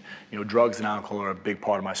it, and drugs and alcohol are a big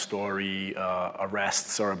part of my story.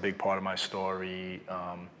 Arrests are a big part of my story.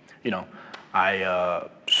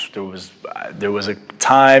 There was a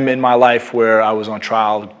time in my life where I was on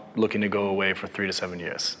trial looking to go away for 3 to 7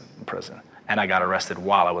 years in prison, and I got arrested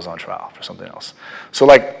while I was on trial for something else. So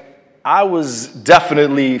I was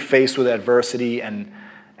definitely faced with adversity, and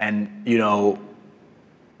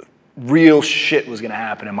real shit was going to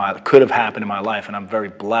happen could have happened in my life, and I'm very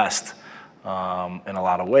blessed in a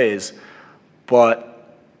lot of ways.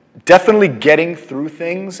 But definitely getting through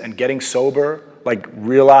things and getting sober,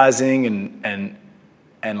 realizing and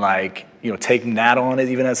taking that on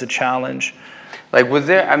even as a challenge. Was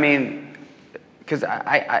there, because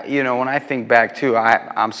I when I think back too,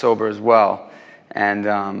 I'm sober as well. And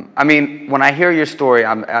when I hear your story,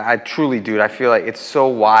 I truly, dude, I feel like it's so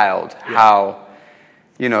wild how,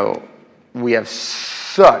 we have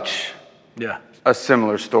such a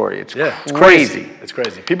similar story. It's crazy. It's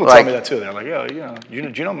crazy. People tell me that too. They're like, do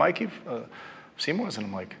you know Mikey Seymour's? And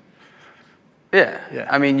I'm like,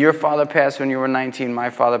 yeah. Your father passed when you were 19. My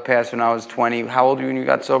father passed when I was 20. How old were you when you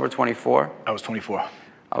got sober? 24? I was 24.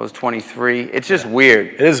 I was 23. It's just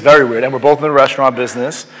weird. It is very weird. And we're both in the restaurant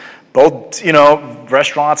business. Both,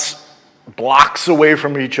 restaurants blocks away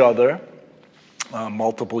from each other,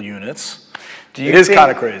 multiple units. It is kind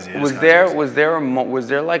of crazy. Was there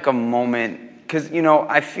like a moment? Because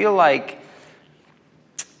I feel like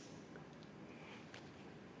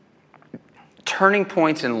turning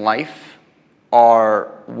points in life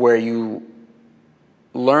are where you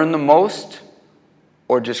learn the most,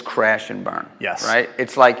 or just crash and burn. Yes. Right.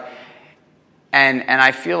 It's like, and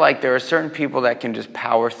I feel like there are certain people that can just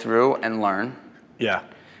power through and learn. Yeah.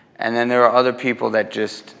 And then there are other people that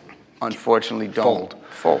just, unfortunately, don't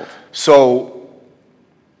fold. So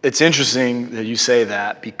it's interesting that you say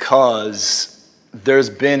that, because there's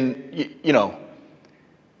been,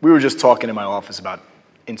 we were just talking in my office about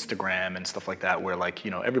Instagram and stuff like that, where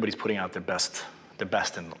everybody's putting out their best in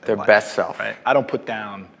their life, best self. Right? I don't put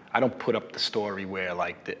up the story where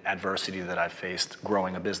the adversity that I've faced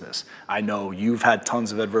growing a business. I know you've had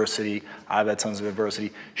tons of adversity. I've had tons of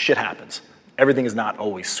adversity. Shit happens. Everything is not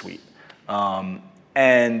always sweet.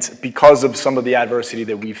 And because of some of the adversity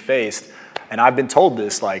that we've faced, and I've been told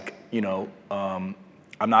this, I'm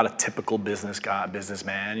not a typical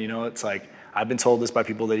businessman. It's I've been told this by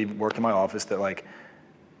people that even work in my office, that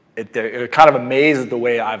they're kind of amazed at the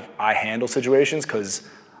way I handle situations, because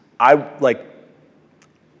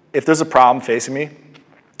if there's a problem facing me,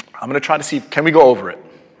 I'm going to try to see, can we go over it,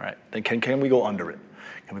 right? Then can we go under it?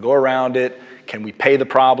 Can we go around it? Can we pay the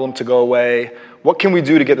problem to go away? What can we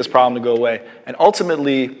do to get this problem to go away? And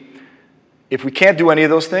ultimately, if we can't do any of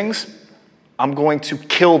those things, I'm going to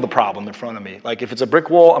kill the problem in front of me. If it's a brick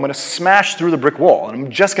wall, I'm going to smash through the brick wall, and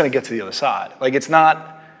I'm just going to get to the other side.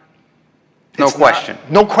 No question.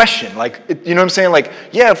 No question. Like, you know what I'm saying? Like,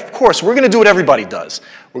 yeah, of course, we're going to do what everybody does.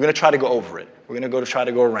 We're going to try to go over it. We're going to try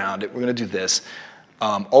to go around it. We're going to do this.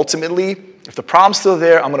 Ultimately, if the problem's still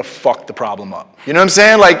there, I'm going to fuck the problem up. You know what I'm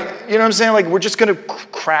saying? Like, you know what I'm saying? Like, we're just going to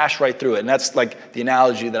crash right through it. And that's like the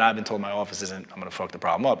analogy that I've been told in my office isn't, I'm going to fuck the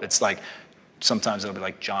problem up. It's like, sometimes it'll be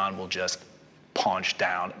like, John will just punch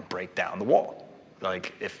down and break down the wall.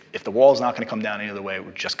 Like, if the wall's not going to come down any other way,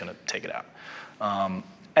 we're just going to take it out.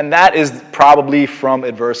 And that is probably from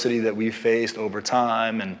adversity that we've faced over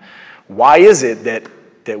time. And why is it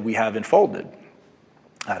that we haven't folded?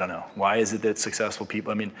 I don't know. Why is it that successful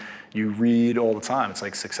people, I mean, you read all the time, it's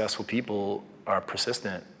like successful people are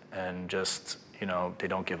persistent and just, you know, they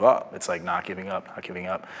don't give up. It's like not giving up.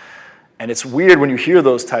 And it's weird when you hear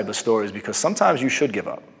those type of stories because sometimes you should give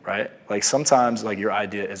up, right? Like sometimes like your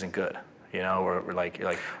idea isn't good. You know, or like you're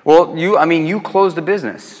like. Well, you closed the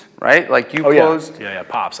business, right? Like you closed. Yeah,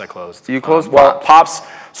 Pops. I closed. You closed Pops. Well, Pops.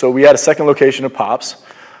 So we had a second location of Pops.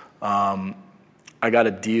 I got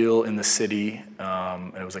a deal in the city,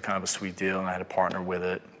 and it was a kind of a sweet deal, and I had a partner with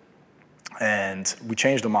it. And we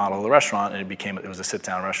changed the model of the restaurant, and it was a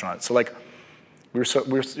sit-down restaurant. So like, we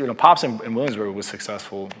were you know, Pops in Williamsburg was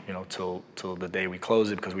successful, you know, till the day we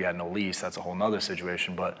closed it because we had no lease. That's a whole nother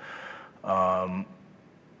situation, but.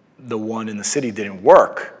 The one in the city didn't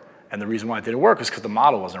work, and the reason why it didn't work was because the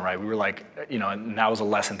model wasn't right. We were like, you know, and that was a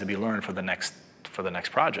lesson to be learned for the next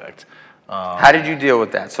project. How did you deal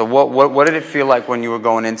with that? So what did it feel like when you were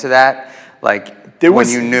going into that? Like when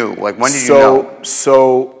you knew? Like when did you know?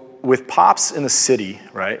 So with Pops in the city,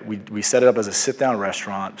 right? We set it up as a sit-down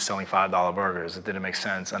restaurant selling $5 burgers. It didn't make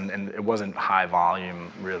sense, and it wasn't high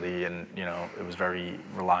volume really, and you know, it was very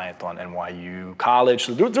reliant on NYU college.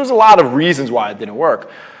 So there was a lot of reasons why it didn't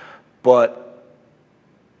work. But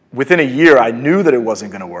within a year, I knew that it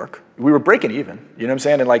wasn't going to work. We were breaking even, you know what I'm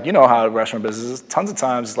saying? And like, you know how restaurant business is, tons of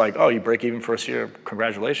times it's like, oh, you break even first year,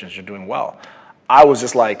 congratulations, you're doing well. I was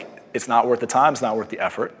just like, it's not worth the time, it's not worth the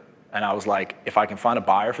effort. And I was like, if I can find a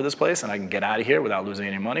buyer for this place and I can get out of here without losing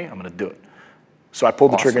any money, I'm going to do it. So I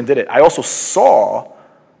pulled the trigger and did it. I also saw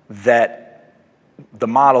that the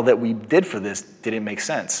model that we did for this didn't make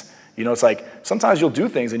sense. You know, it's like sometimes you'll do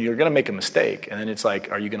things and you're going to make a mistake, and then it's like,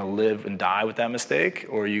 are you going to live and die with that mistake,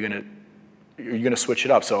 or are you going to switch it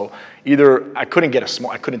up? So either I couldn't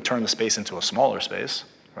turn the space into a smaller space,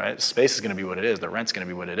 right? The space is going to be what it is. The rent's going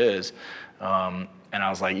to be what it is. And I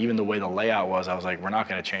was like, even the way the layout was, I was like, we're not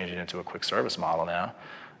going to change it into a quick service model now,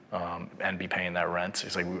 and be paying that rent.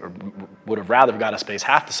 It's like we would have rather got a space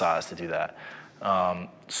half the size to do that.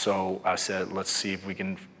 So I said, let's see if we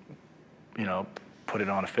can, you know, put it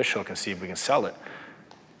on a fish hook and see if we can sell it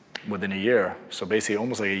within a year. So basically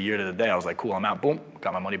almost like a year to the day, I was like, cool, I'm out, boom,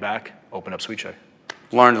 got my money back, opened up Sweet Chick.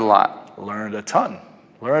 Learned a lot. Learned a ton.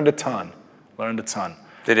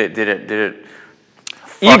 Did it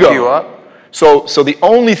fuck ego. You up? So the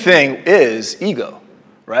only thing is ego,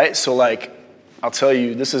 right? So like, I'll tell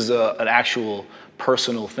you, this is an actual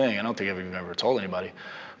personal thing. I don't think I've ever told anybody,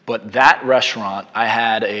 but that restaurant, I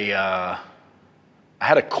had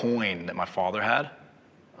a coin that my father had.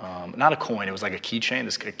 Not a coin, it was like a keychain,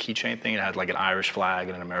 this keychain thing. It had like an Irish flag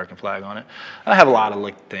and an American flag on it. And I have a lot of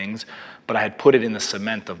like things, but I had put it in the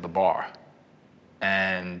cement of the bar,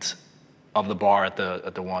 and of the bar at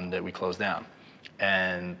the one that we closed down.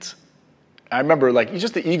 And I remember like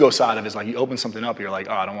just the ego side of it is like you open something up, you're like,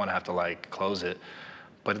 oh, I don't want to have to like close it.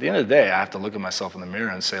 But at the end of the day, I have to look at myself in the mirror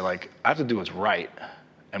and say like, I have to do what's right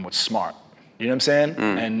and what's smart. You know what I'm saying?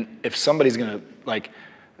 And if somebody's gonna like,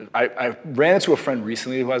 I ran into a friend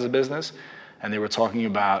recently who has a business, and they were talking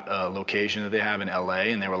about a location that they have in LA,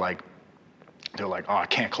 and they were like, oh, I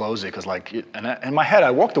can't close it because like, and in my head I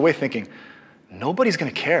walked away thinking, nobody's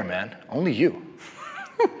gonna care, man, only you.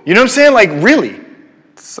 You know what I'm saying? Like really.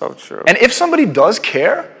 So true. And if somebody does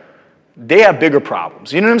care, they have bigger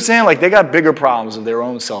problems. You know what I'm saying? Like they got bigger problems of their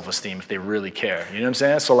own self-esteem if they really care. You know what I'm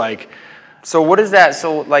saying? So like. So what is that?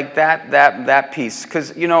 So like that piece,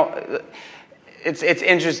 because you know. It's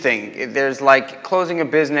interesting. There's like closing a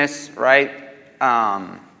business, right?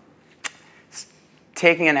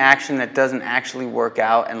 Taking an action that doesn't actually work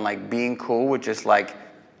out and like being cool with just like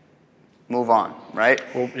move on, right?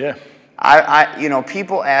 Well, yeah. I you know,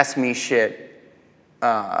 people ask me shit.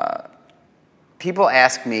 People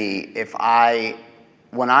ask me if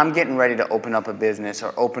when I'm getting ready to open up a business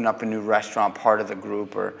or open up a new restaurant, part of the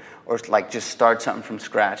group, or like just start something from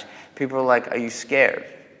scratch, people are like, are you scared?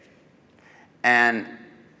 And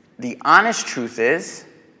the honest truth is,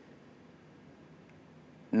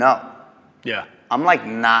 no. Yeah. I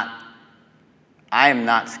am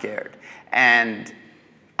not scared. And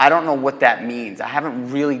I don't know what that means. I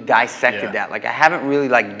haven't really dissected that. Like, I haven't really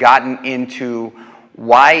like gotten into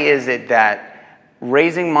why is it that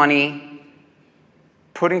raising money,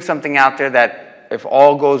 putting something out there that if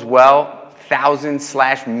all goes well,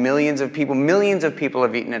 thousands/millions of people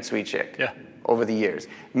have eaten at Sweet Chick over the years.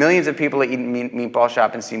 Millions of people have eaten Meatball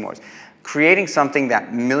Shop and Seymour's. Creating something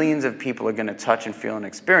that millions of people are going to touch and feel and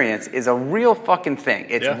experience is a real fucking thing.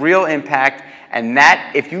 It's real impact, and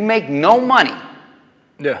that, if you make no money,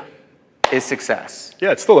 is success.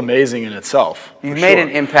 Yeah, it's still amazing in itself. You've made an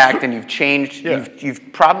impact, and you've changed.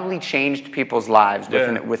 You've probably changed people's lives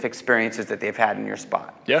with experiences that they've had in your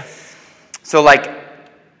spot. Yeah. So, like,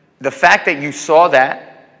 the fact that you saw that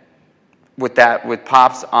with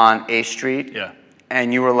Pops on A Street,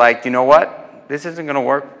 and you were like, you know what? This isn't going to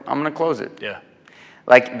work. I'm going to close it. Yeah.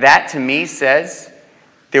 Like, that to me says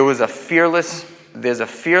there's a fearless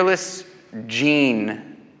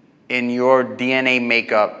gene in your DNA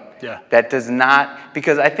makeup that does not,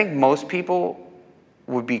 because I think most people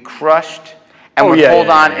would be crushed and would hold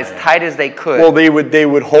on as tight as they could. Well, they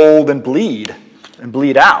would hold and bleed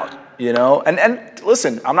out, you know? And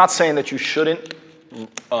listen, I'm not saying that you shouldn't,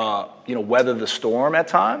 weather the storm at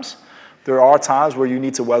times. There are times where you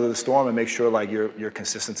need to weather the storm and make sure like you're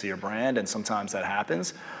consistent to your brand, and sometimes that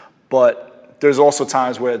happens. But there's also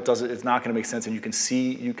times where it's not going to make sense, and you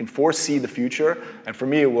can foresee the future. And for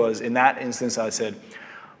me, it was in that instance, I said,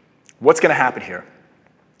 what's going to happen here?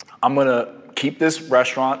 I'm going to keep this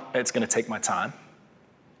restaurant. It's going to take my time,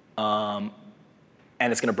 and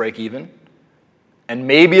it's going to break even, and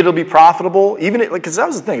maybe it'll be profitable. Because that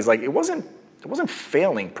was the thing. It's like it wasn't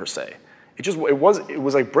failing per se. It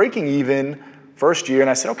was like breaking even first year, and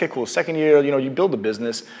I said, okay, cool. Second year, you build a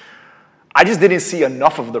business. I just didn't see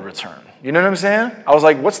enough of the return. You know what I'm saying? I was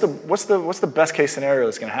like, what's the best case scenario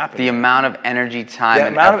that's going to happen? The amount of energy, time, and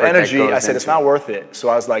effort. The amount of energy. I said it's not worth it. So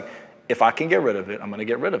I was like, if I can get rid of it, I'm going to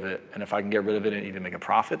get rid of it. And if I can get rid of it and even make a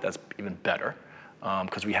profit, that's even better.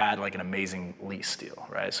 Because we had like an amazing lease deal,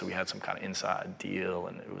 right? So we had some kind of inside deal,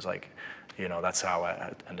 and it was like, that's how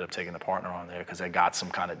I ended up taking the partner on there, because I got some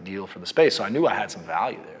kind of deal for the space. So I knew I had some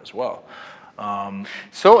value there as well.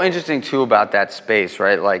 So interesting too about that space,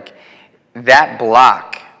 right? Like that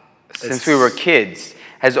block, since we were kids,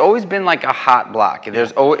 has always been like a hot block. When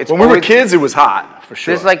we were kids, it was hot, for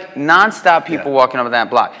sure. There's like nonstop people walking up that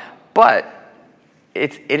block. But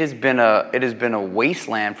it has been a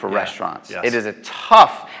wasteland for restaurants. Yes. It is a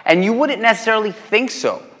tough, and you wouldn't necessarily think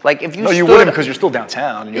so. Like if you you wouldn't, because you're still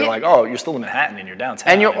downtown, and you're like, oh, you're still in Manhattan and you're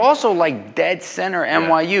downtown. And you're also like dead center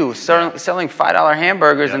NYU, selling $5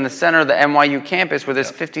 hamburgers in the center of the NYU campus where there's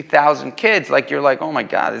 50,000 kids. Like you're like, oh my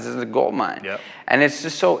God, this is a gold mine. Yep. And it's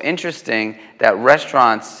just so interesting that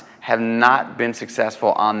restaurants have not been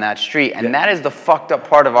successful on that street, and that is the fucked up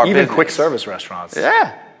part of our business. Even quick service restaurants.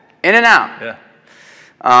 Yeah, in and out. Yeah.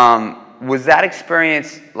 Was that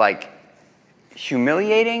experience like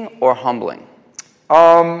humiliating or humbling?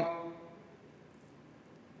 I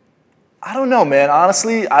don't know, man.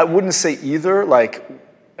 Honestly, I wouldn't say either. Like,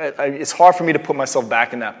 it's hard for me to put myself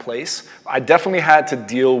back in that place. I definitely had to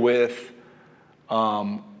deal with,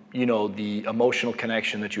 the emotional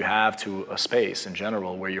connection that you have to a space in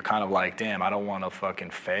general, where you're kind of like, damn, I don't want to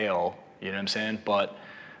fucking fail. You know what I'm saying? But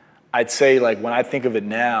I'd say, like, when I think of it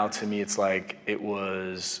now, to me, it's like it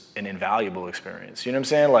was an invaluable experience. You know what I'm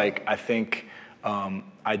saying? Like, I think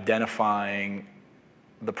identifying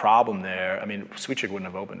the problem there. I mean, Sweet Chick wouldn't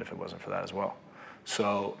have opened if it wasn't for that as well.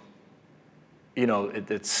 So,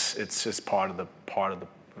 it's just part of the plan.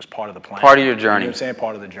 Part of your journey. You know what I'm saying?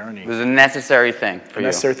 Part of the journey. It was a necessary thing for you.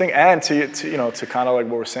 Necessary thing, and to kind of like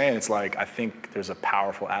what we're saying, it's like I think there's a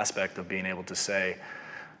powerful aspect of being able to say,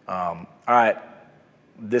 all right,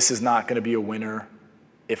 this is not going to be a winner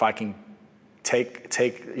if I can get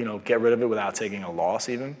rid of it without taking a loss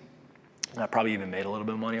even. And I probably even made a little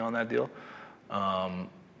bit of money on that deal.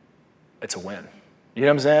 It's a win. You know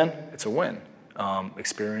what I'm saying? It's a win.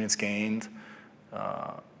 Experience gained,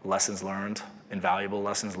 lessons learned, invaluable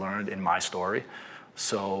lessons learned in my story.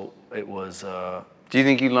 So it was... Do you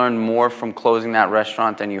think you learned more from closing that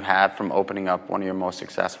restaurant than you have from opening up one of your most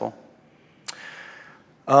successful?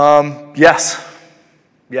 Yes.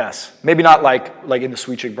 Maybe not like in the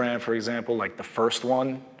Sweet Chick brand, for example. Like the first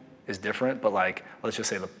one is different, but like let's just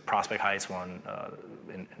say the Prospect Heights one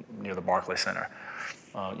near the Barclays Center.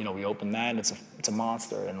 We opened that, and it's a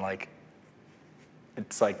monster, and like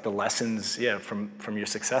it's like the lessons, from your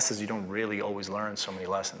successes, you don't really always learn so many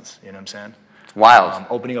lessons. You know what I'm saying? It's wild.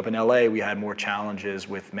 Opening up in LA, we had more challenges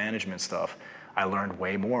with management stuff. I learned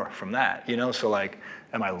way more from that, you know? So like,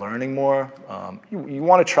 am I learning more? You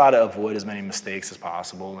want to try to avoid as many mistakes as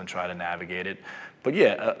possible and try to navigate it. But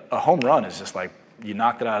yeah, a home run is just like, you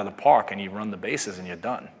knocked it out of the park and you run the bases and you're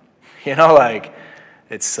done. You know, like,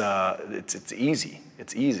 it's easy.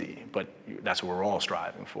 It's easy, but that's what we're all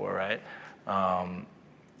striving for, right?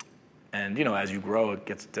 And, you know, as you grow, it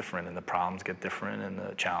gets different, and the problems get different, and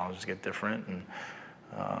the challenges get different. And,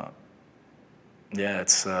 yeah,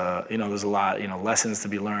 it's, you know, there's a lot, you know, lessons to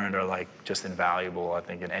be learned are, like, just invaluable, I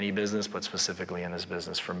think, in any business, but specifically in this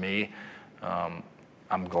business. For me,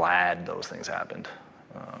 I'm glad those things happened,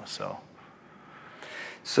 So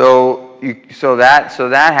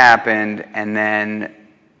that happened, and then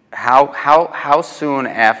how soon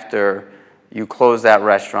after you closed that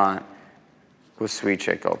restaurant was Sweet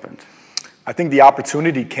Chick opened? I think the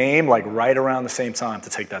opportunity came like right around the same time to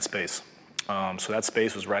take that space. So that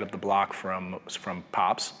space was right up the block from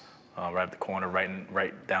Pops, right at the corner,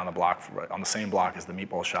 right down the block, on the same block as the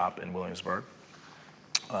meatball shop in Williamsburg.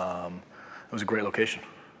 It was a great location,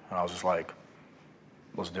 and I was just like,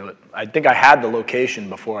 let's do it. I think I had the location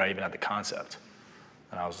before I even had the concept,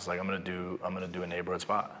 and I was just like, I'm gonna do a neighborhood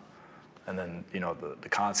spot. And then, you know, the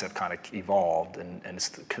concept kind of evolved, and it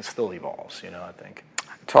still evolves, you know, I think.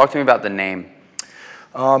 Talk to me about the name.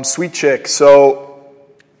 Sweet Chick. So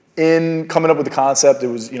in coming up with the concept, it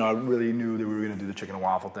was, you know, I really knew that we were going to do the chicken and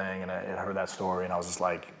waffle thing, and I heard that story, and I was just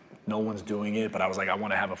like, no one's doing it, but I was like, I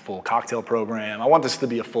want to have a full cocktail program. I want this to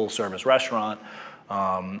be a full-service restaurant,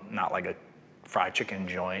 not like a fried chicken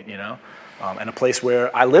joint, you know, and a place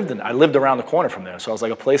where I lived around the corner from there. So I was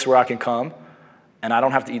like, a place where I can come, and I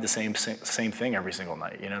don't have to eat the same thing every single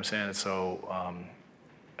night, you know what I'm saying? And so,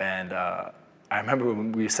 I remember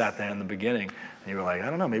when we sat there in the beginning, and you were like, I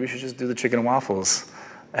don't know, maybe we should just do the chicken and waffles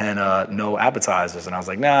and no appetizers. And I was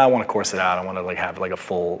like, nah, I want to course it out. I want to like have like a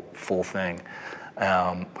full thing,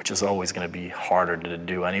 which is always going to be harder to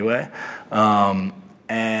do anyway.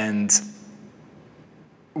 And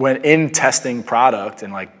when in testing product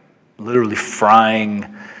and like literally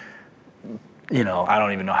frying, you know, I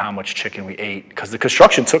don't even know how much chicken we ate because the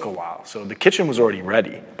construction took a while. So the kitchen was already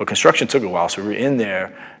ready, but construction took a while. So we were in there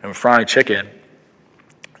and we're frying chicken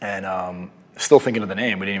and still thinking of the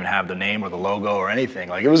name. We didn't even have the name or the logo or anything.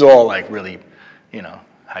 Like it was all like really, you know,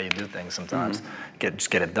 how you do things sometimes. Just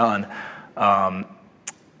get it done.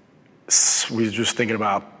 We were just thinking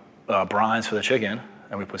about brines for the chicken,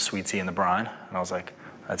 and we put sweet tea in the brine. And I was like,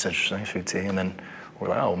 that's interesting, sweet tea. And then we're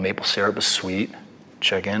like, oh, maple syrup is sweet,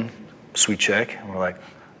 chicken, Sweet Chick. And we're like,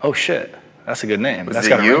 oh shit, that's a good name. Was that's it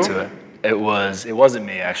got a you? ring to it. It wasn't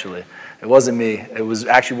me actually. It wasn't me. It was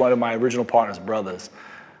actually one of my original partner's brothers.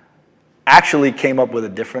 Actually came up with a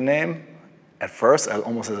different name at first,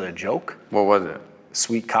 almost as a joke. What was it?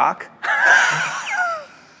 Sweet Cock.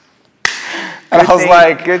 And I was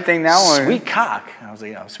like, good thing that one. Sweet Cock. And I was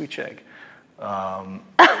like, yeah, Sweet Chick.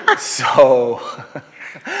 So,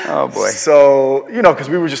 oh boy. So, you know, because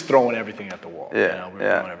we were just throwing everything at the wall. Yeah, you know, we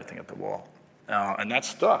were throwing everything at the wall. And that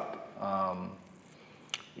stuck.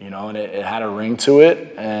 You know, and it had a ring to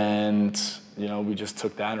it, and, you know, we just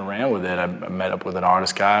took that and ran with it. I met up with an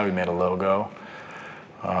artist guy, we made a logo.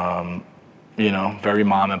 You know, very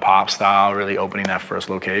mom and pop style, really opening that first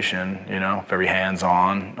location, you know, very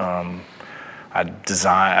hands-on. I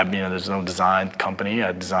designed, you know, there's no design company.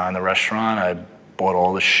 I designed the restaurant. I bought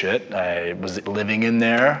all the shit. I was living in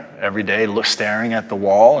there every day, staring at the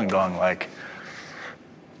wall and going like,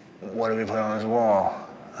 what do we put on this wall?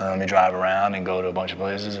 Let me drive around and go to a bunch of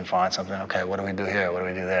places and find something. Okay, what do we do here? What do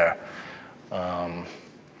we do there? And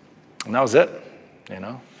that was it, you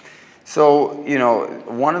know? So, you know,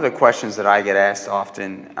 one of the questions that I get asked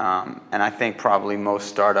often, and I think probably most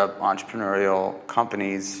startup entrepreneurial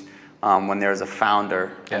companies, when there's a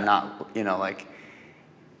founder and not, you know, like,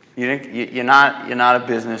 you're not a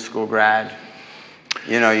business school grad.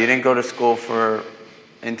 You know, you didn't go to school for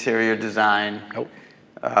interior design. Nope.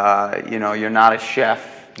 You know, you're not a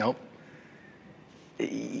chef. Nope.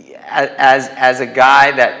 As a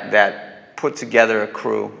guy that put together a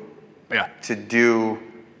crew to do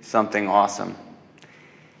something awesome,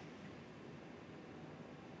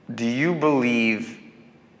 do you believe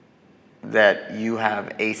that you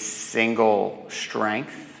have a single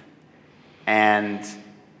strength? And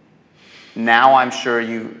now I'm sure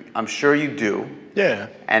you do. Yeah.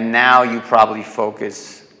 And now you probably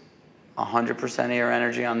focus 100% of your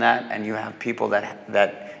energy on that, and you have people that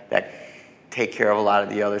take care of a lot of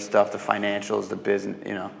the other stuff, the financials, the business,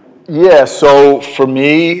 you know. Yeah, so for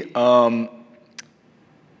me, I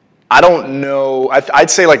don't know.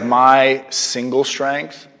 I'd say like my single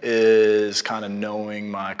strength is kind of knowing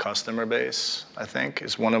my customer base, I think,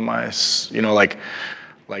 is one of my,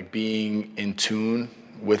 like being in tune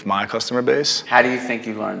with my customer base. How do you think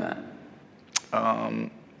you learned that?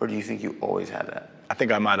 Or do you think you always had that? I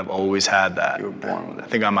think I might have always had that. You were born with it. I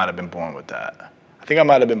think I might have been born with that.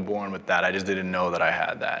 I just didn't know that I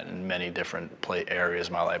had that in many different areas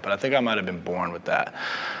of my life. But I think I might have been born with that.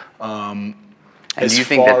 And do you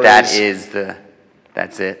think that's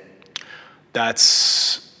it?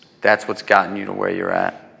 That's what's gotten you to where you're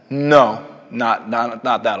at? No, not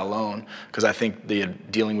that alone. Because I think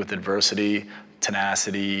dealing with adversity,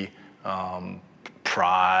 tenacity,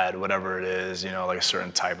 pride, whatever it is, like a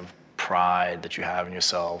certain type of pride that you have in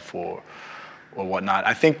yourself or whatnot.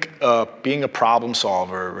 I think being a problem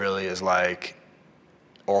solver really is like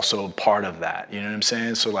also part of that. You know what I'm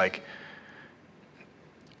saying? So like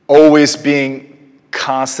always being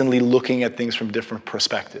constantly looking at things from different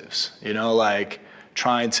perspectives, like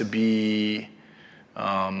trying to be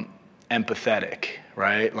empathetic,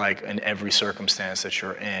 right? Like in every circumstance that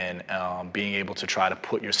you're in, being able to try to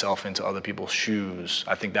put yourself into other people's shoes.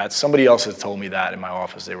 I think that somebody else has told me that in my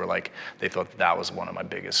office. They were like, they thought that was one of my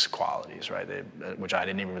biggest qualities, right? Which I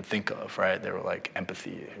didn't even think of, right? They were like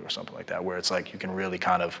empathy or something like that, where it's like you can really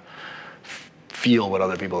kind of feel what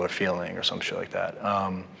other people are feeling or some shit like that.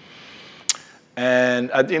 And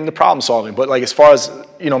in the problem solving, but like as far as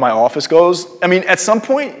my office goes, I mean, at some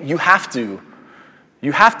point you have to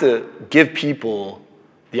give people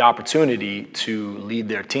the opportunity to lead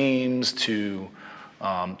their teams, to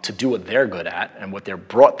do what they're good at and what they're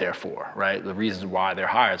brought there for, right? The reasons why they're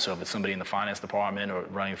hired. So if it's somebody in the finance department or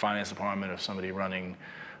running finance department or somebody running,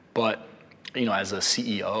 but as a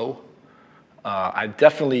CEO, I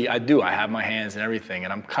have my hands in everything,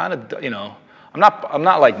 and I'm kind of, I'm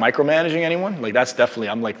not like micromanaging anyone. Like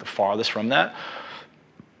I'm like the farthest from that.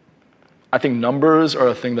 I think numbers are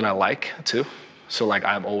a thing that I like too. So like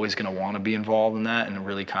I'm always gonna want to be involved in that and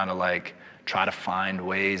really kind of like try to find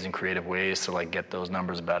ways and creative ways to like get those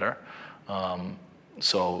numbers better.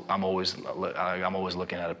 So I'm always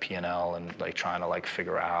looking at a P&L and like trying to like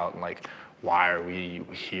figure out like why are we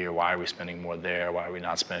here? Why are we spending more there? Why are we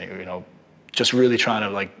not spending? Just really trying to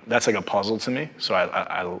like, that's like a puzzle to me. So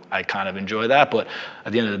I kind of enjoy that. But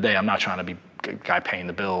at the end of the day, I'm not trying to be a guy paying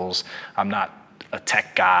the bills. I'm not a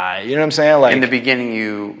tech guy. You know what I'm saying? Like in the beginning,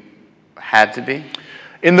 you had to be?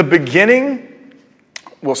 In the beginning,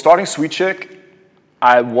 well, starting Sweet Chick,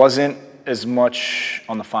 I wasn't as much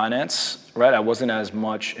on the finance, right? I wasn't as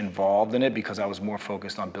much involved in it because I was more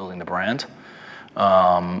focused on building the brand.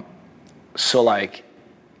 So like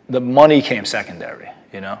the money came secondary,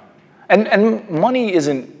 And money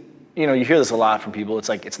isn't, you hear this a lot from people. It's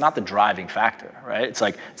like, it's not the driving factor, right? It's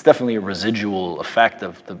like, it's definitely a residual effect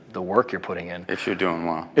of the work you're putting in. If you're doing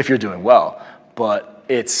well. If you're doing well. But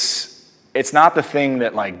it's not the thing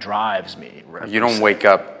that like drives me. You don't wake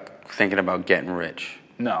up thinking about getting rich.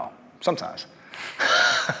 No, sometimes.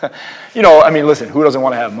 I mean, listen, who doesn't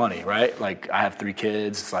want to have money, right? Like, I have 3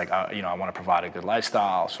 kids. It's like, I want to provide a good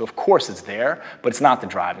lifestyle. So, of course, it's there, but it's not the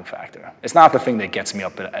driving factor. It's not the thing that gets me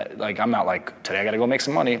up. Like, I'm not like, today I got to go make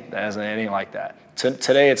some money. There isn't anything like that.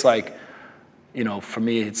 Today, it's like, for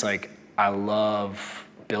me, it's like, I love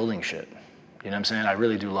building shit. You know what I'm saying? I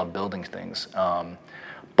really do love building things.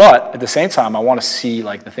 But at the same time, I want to see,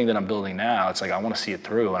 like, the thing that I'm building now, it's like, I want to see it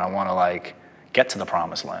through, and I want to, like, get to the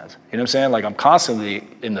promised land. You know what I'm saying? Like I'm constantly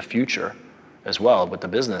in the future as well with the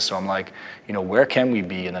business. So I'm like, where can we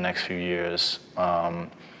be in the next few years? I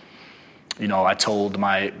told the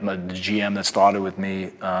GM that started with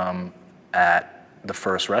me at the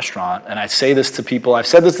first restaurant, and I've said this to people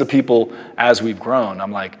as we've grown.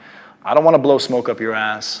 I'm like, I don't want to blow smoke up your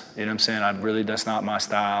ass. You know what I'm saying? That's not my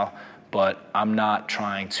style, but I'm not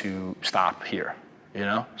trying to stop here,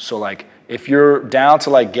 So like, if you're down to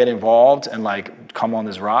like get involved and like come on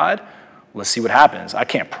this ride, let's see what happens. I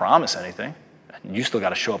can't promise anything. You still got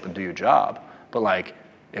to show up and do your job. But like,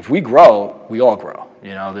 if we grow, we all grow.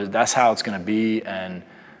 That's how it's going to be. And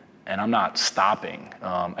I'm not stopping.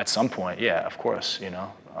 At some point, yeah, of course.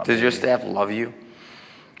 Does your staff love you?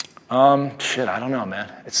 Shit, I don't know, man.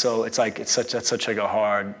 That's such like a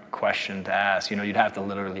hard question to ask. You'd have to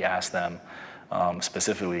literally ask them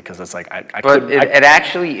specifically because it's like it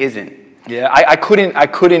actually isn't. Yeah, I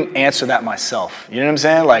couldn't answer that myself. You know what I'm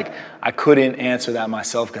saying? Like I couldn't answer that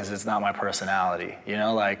myself because it's not my personality.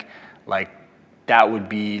 Like that would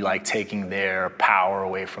be like taking their power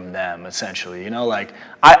away from them, essentially. Like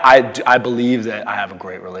I believe that I have a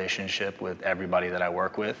great relationship with everybody that I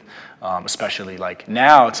work with, especially like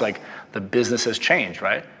now it's like the business has changed,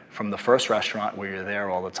 right? from the first restaurant where you're there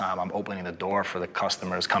all the time, I'm opening the door for the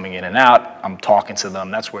customers coming in and out. I'm talking to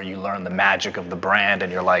them. That's where you learn the magic of the brand,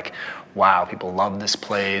 and you're like, wow, people love this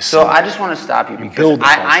place. So I just want to stop you because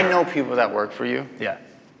I know people that work for you. Yeah.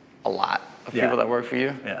 A lot of people that work for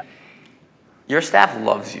you. Yeah. Your staff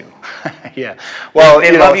loves you. Yeah. Well,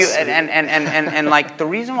 they love you, and like the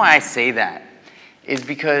reason why I say that is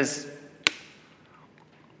because,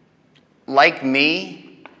 like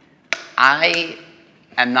me, I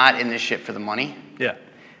am not in this shit for the money. Yeah.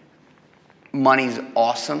 Money's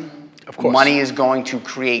awesome. Of course. Money is going to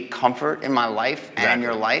create comfort in my life and in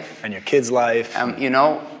your life. And your kids' life. You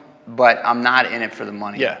know, but I'm not in it for the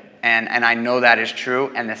money. Yeah. And I know that is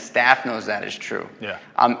true, and the staff knows that is true. Yeah.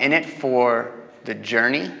 I'm in it for the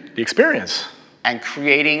journey. The experience. And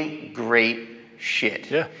creating great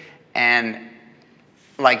shit. Yeah. And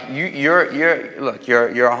like you're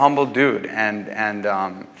a humble dude, and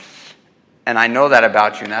I know that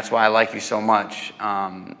about you, and that's why I like you so much.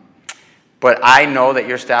 But I know that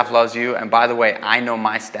your staff loves you, and by the way, I know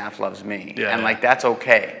my staff loves me, and like that's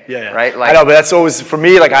okay. Yeah. Right. Like, I know, but that's always for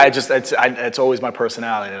me. Like it's always my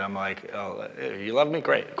personality that I'm like, oh, you love me,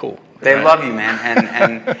 great, cool. They love you, man,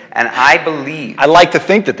 and I believe. I like to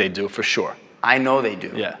think that they do, for sure. I know they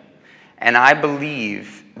do. Yeah. And I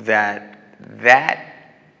believe that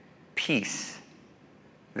piece,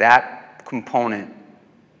 that component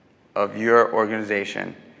of your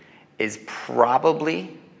organization is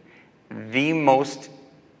probably the most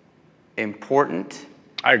important.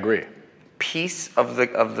 I agree. Piece of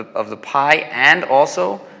the pie, and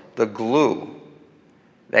also the glue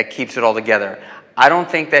that keeps it all together. I don't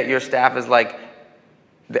think that your staff is like,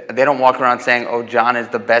 they don't walk around saying, oh, John is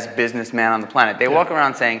the best businessman on the planet. They walk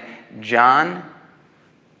around saying, John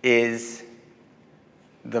is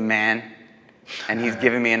the man, and he's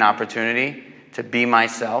given me an opportunity to be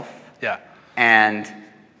myself. Yeah. And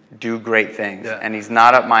do great things. Yeah. And he's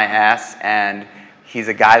not up my ass, and he's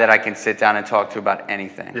a guy that I can sit down and talk to about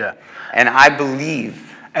anything. Yeah. And I believe.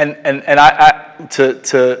 And I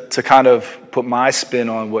to kind of put my spin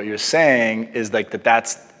on what you're saying is like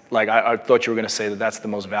that's like I thought you were going to say that that's the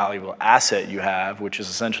most valuable asset you have, which is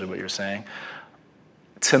essentially what you're saying.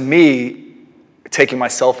 To me, taking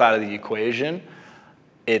myself out of the equation,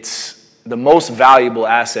 it's the most valuable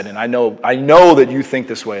asset, and I know that you think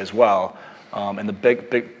this way as well. And the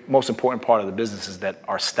big, most important part of the business is that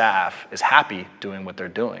our staff is happy doing what they're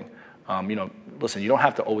doing. Listen, you don't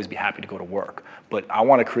have to always be happy to go to work, but I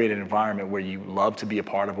want to create an environment where you love to be a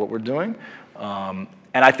part of what we're doing. And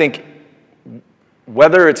I think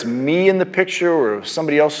whether it's me in the picture or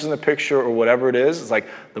somebody else is in the picture or whatever it is, it's like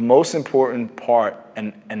the most important part.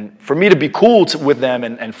 And for me to be cool with them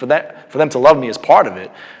and for them to love me is part of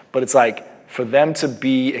it. But it's like for them to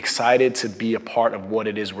be excited to be a part of what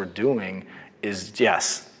it is we're doing is,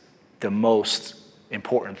 yes, the most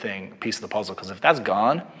important piece of the puzzle. Because if that's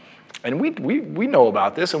gone, and we know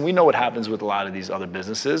about this, and we know what happens with a lot of these other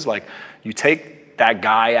businesses, like you take that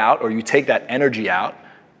guy out or you take that energy out,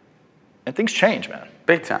 and things change, man.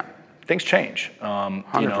 Big time. Things change.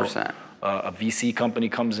 100%. A VC company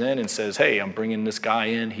comes in and says, hey, I'm bringing this guy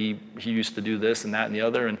in. He used to do this and that and the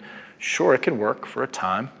other. And sure, it can work for a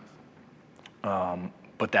time.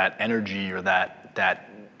 But that energy or that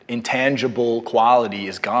intangible quality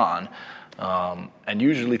is gone. And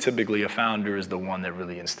usually, typically, a founder is the one that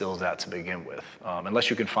really instills that to begin with.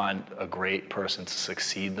 Unless you can find a great person to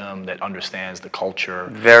succeed them that understands the culture.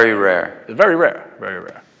 Very rare. Very rare, very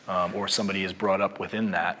rare. Or somebody is brought up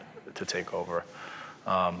within that to take over.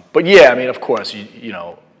 But yeah, I mean, of course,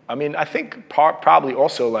 I think probably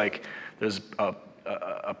also like there's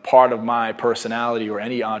a part of my personality or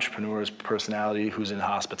any entrepreneur's personality who's in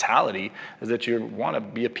hospitality is that you want to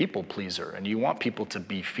be a people pleaser and you want people to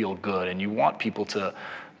feel good and you want people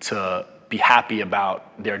to be happy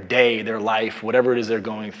about their day, their life, whatever it is they're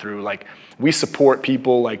going through. Like we support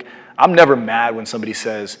people. Like I'm never mad when somebody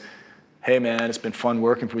says, hey man, it's been fun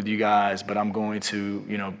working with you guys, but I'm going to,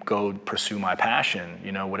 go pursue my passion,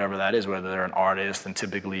 whatever that is, whether they're an artist, and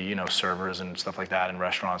typically, servers and stuff like that in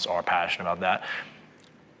restaurants are passionate about that.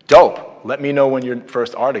 Dope. Let me know when your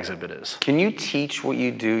first art exhibit is. Can you teach what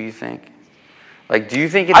you do, you think? Like, do you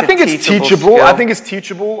think it's it's teachable. Skill? I think it's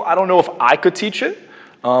teachable. I don't know if I could teach it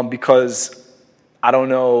because I don't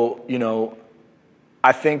know,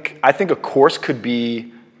 I think a course could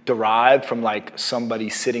be derived from like somebody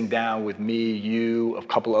sitting down with me, you, a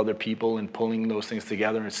couple other people and pulling those things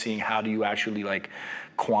together and seeing how do you actually like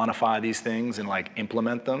quantify these things and like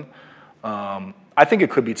implement them. I think it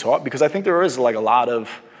could be taught because I think there is like a lot of,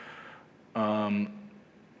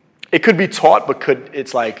 it could be taught, but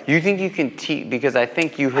it's like. You think you can teach, because I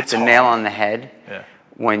think you hit the nail on the head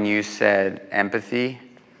when you said empathy,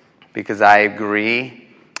 because I agree,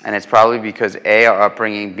 and it's probably because A, our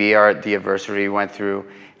upbringing, B, the adversity we went through,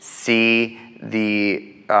 C, the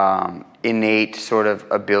innate sort of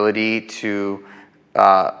ability to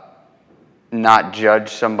not judge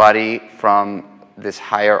somebody from this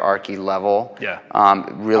hierarchy level.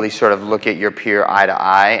 Really sort of look at your peer eye to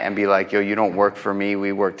eye and be like, yo, you don't work for me,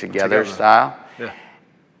 we work together style. Yeah.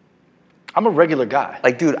 I'm a regular guy.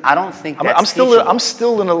 Like, dude, I don't think that's I'm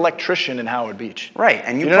still an electrician in Howard Beach. Right,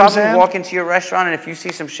 and you know probably walk into your restaurant, and if you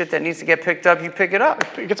see some shit that needs to get picked up, you pick it up.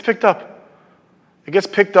 It gets picked up. It gets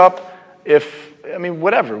picked up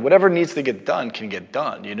whatever needs to get done can get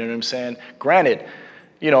done. You know what I'm saying? Granted,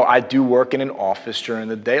 I do work in an office during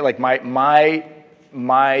the day. Like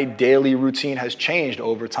my daily routine has changed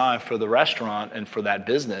over time for the restaurant and for that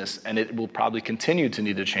business, and it will probably continue to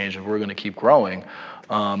need to change if we're going to keep growing.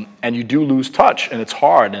 And you do lose touch, and it's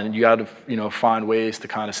hard, and you got to find ways to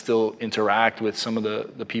kind of still interact with some of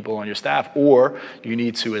the people on your staff, or you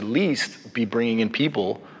need to at least be bringing in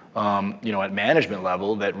people, at management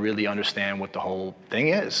level that really understand what the whole thing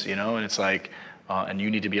is, and it's like. And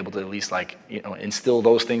you need to be able to at least instill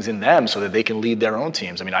those things in them so that they can lead their own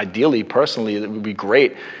teams. I mean, ideally, personally, it would be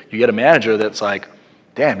great. You get a manager that's like,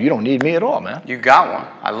 damn, you don't need me at all, man. You got one.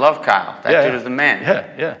 I love Kyle. That dude is the man.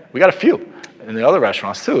 Yeah. We got a few in the other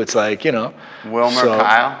restaurants too. It's like, Wilmer,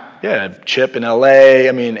 Kyle. Yeah, Chip in LA.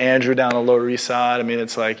 I mean, Andrew down the Lower East Side. I mean,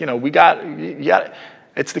 it's like, you got,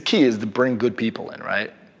 it's the key is to bring good people in,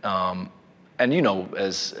 right? And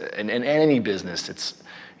as in any business, it's,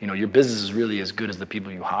 your business is really as good as the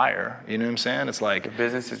people you hire. You know what I'm saying? It's like the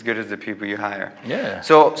business is as good as the people you hire. Yeah.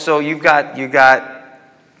 So you've got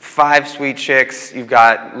 5 Sweet Chicks. You've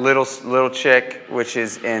got Little Chick, which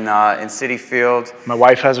is in City Field. My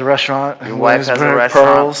wife has a restaurant. Your wife has a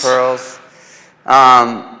restaurant. Pearls.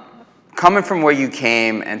 Coming from where you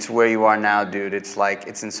came and to where you are now, dude, it's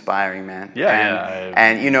inspiring, man. Yeah.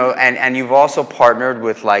 And you've also partnered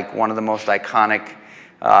with one of the most iconic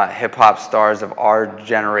hip hop stars of our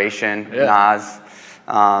generation, Nas.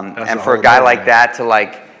 And for a guy like that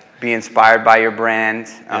to be inspired by your brand,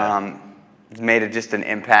 it's made just an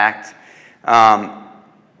impact.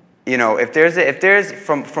 If there's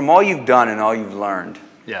from all you've done and all you've learned,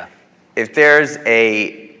 if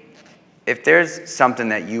there's something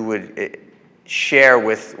that you would share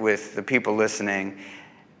with the people listening,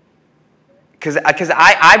 because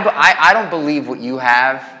I don't believe what you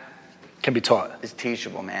have can be taught. It's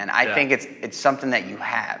teachable, man. I think it's something that you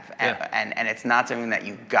have, and it's not something that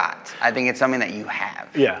you got. I think it's something that you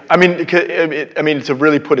have. Yeah, I mean, to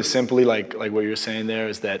really put it simply, like what you're saying there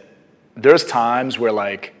is that there's times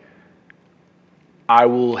where I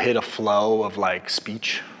will hit a flow of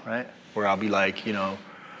speech, right, where I'll be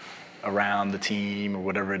around the team or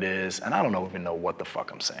whatever it is, and I don't even know what the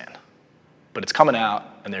fuck I'm saying, but it's coming out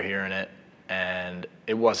and they're hearing it. And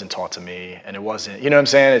it wasn't taught to me, and it wasn't, you know what I'm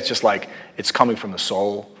saying? It's just it's coming from the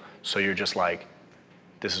soul, so you're just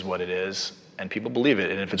this is what it is, and people believe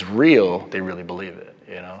it. And if it's real, they really believe it,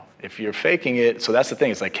 If you're faking it, so that's the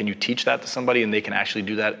thing, it's can you teach that to somebody and they can actually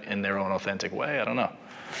do that in their own authentic way? I don't know.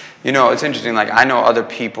 It's interesting, I know other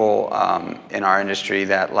people in our industry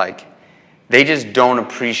that, they just don't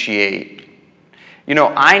appreciate,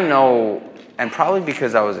 I know. And probably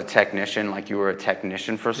because I was a technician, you were a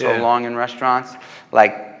technician for so long in restaurants,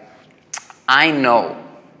 I know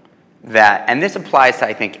that, and this applies to,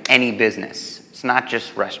 I think, any business. It's not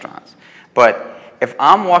just restaurants. But if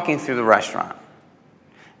I'm walking through the restaurant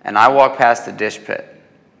and I walk past the dish pit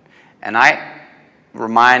and I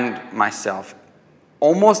remind myself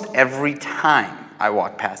almost every time I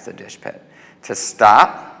walk past the dish pit to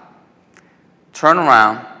stop, turn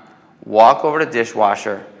around, walk over to the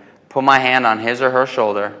dishwasher, put my hand on his or her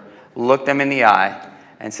shoulder, look them in the eye,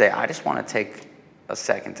 and say, I just want to take a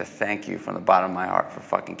second to thank you from the bottom of my heart for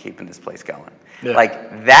fucking keeping this place going. Yeah.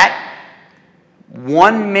 That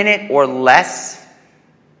 1 minute or less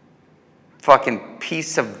fucking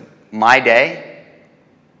piece of my day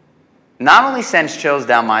not only sends chills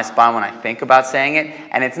down my spine when I think about saying it,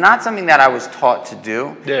 and it's not something that I was taught to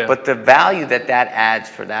do, but the value that adds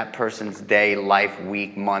for that person's day, life,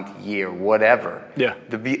 week, month, year, whatever. Yeah.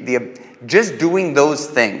 Just doing those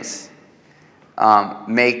things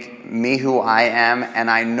make me who I am, and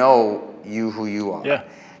I know you who you are. Yeah.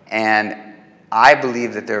 And I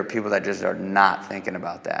believe that there are people that just are not thinking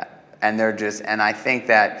about that. And I think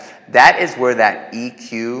that is where that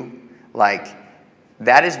EQ,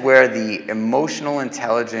 that is where the emotional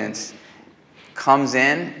intelligence comes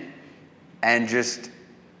in and just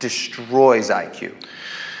destroys IQ.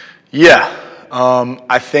 Yeah.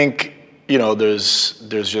 I think, there's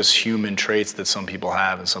just human traits that some people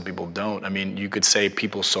have and some people don't. I mean, you could say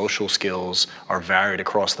people's social skills are varied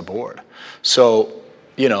across the board. So,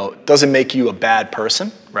 it doesn't make you a bad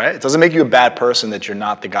person, right? It doesn't make you a bad person that you're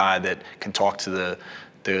not the guy that can talk to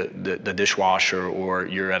the dishwasher, or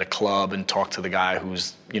you're at a club and talk to the guy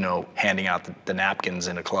who's, handing out the napkins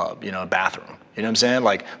in a club, a bathroom. You know what I'm saying?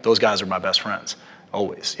 Like, those guys are my best friends,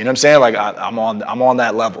 always. You know what I'm saying? Like, I'm on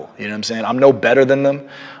that level. You know what I'm saying? I'm no better than them.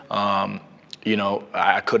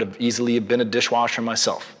 I could have easily been a dishwasher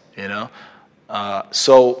myself,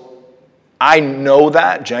 So I know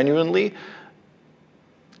that genuinely,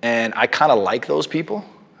 and I kind of like those people.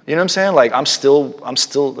 You know what I'm saying? Like, I'm still,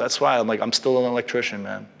 that's why I'm still an electrician,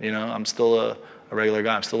 man. I'm still a regular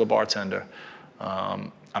guy. I'm still a bartender.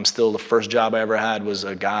 I'm still, the first job I ever had was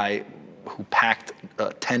a guy who packed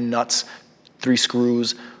 10 nuts, 3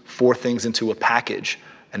 screws, 4 things into a package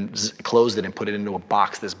and closed it and put it into a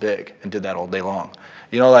box this big and did that all day long.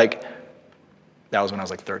 That was when I was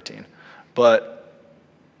like 13. But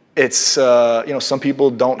it's, some people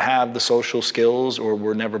don't have the social skills or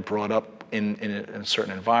were never brought up in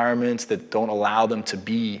certain environments that don't allow them to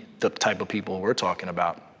be the type of people we're talking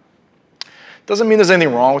about. Doesn't mean there's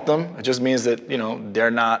anything wrong with them. It just means that,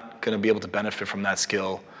 they're not going to be able to benefit from that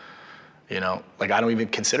skill. Like, I don't even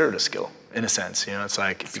consider it a skill in a sense. It's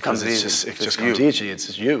like, because it just comes easy. It's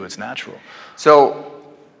just you. It's natural. So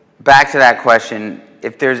back to that question,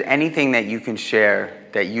 if there's anything that you can share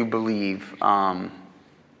that you believe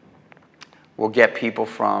will get people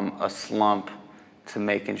from a slump to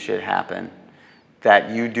making shit happen,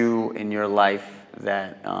 that you do in your life,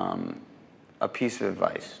 that a piece of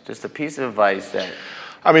advice, just a piece of advice that...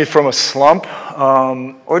 I mean, from a slump?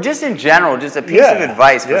 Or just in general, just a piece of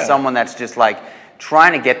advice for someone that's just like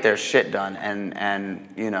trying to get their shit done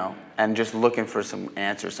and just looking for some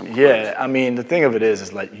answers, some clues. Yeah, I mean, the thing of it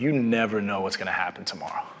is like, you never know what's going to happen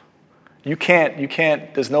tomorrow. You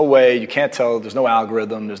can't, there's no way, you can't tell, there's no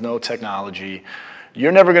algorithm, there's no technology.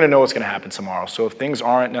 You're never going to know what's going to happen tomorrow. So if things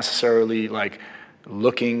aren't necessarily like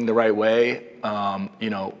looking the right way,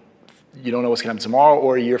 you don't know what's going to happen tomorrow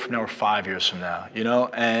or a year from now or 5 years from now,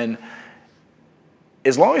 And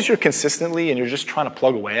as long as you're consistently and you're just trying to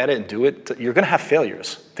plug away at it and do it, you're going to have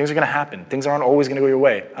failures. Things are going to happen. Things aren't always going to go your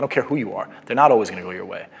way. I don't care who you are. They're not always going to go your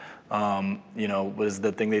way. What is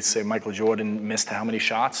the thing they say? Michael Jordan missed how many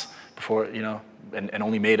shots before, and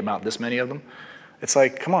only made about this many of them? It's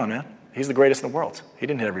like, come on, man. He's the greatest in the world. He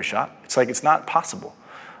didn't hit every shot. It's like, it's not possible.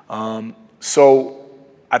 So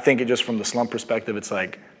I think it just from the slump perspective, it's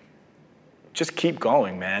like, just keep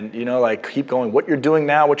going, man. Keep going. What you're doing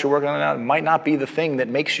now, what you're working on now, might not be the thing that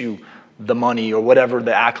makes you the money or whatever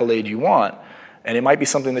the accolade you want. And it might be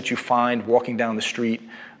something that you find walking down the street,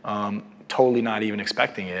 totally not even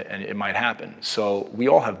expecting it, and it might happen. So we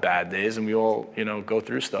all have bad days, and we all, go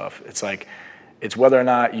through stuff. It's like, it's whether or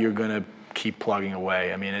not you're gonna keep plugging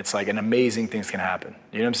away. I mean, it's like, amazing things can happen.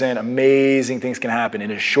 You know what I'm saying? Amazing things can happen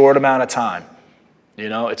in a short amount of time.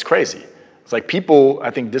 It's crazy. It's like people, I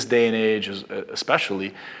think this day and age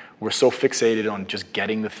especially, we're so fixated on just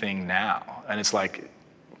getting the thing now. And it's like,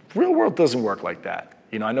 real world doesn't work like that.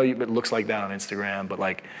 I know it looks like that on Instagram, but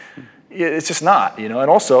like, it's just not, And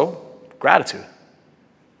also, gratitude.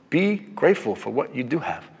 Be grateful for what you do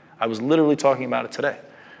have. I was literally talking about it today.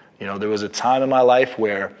 There was a time in my life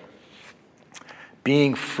where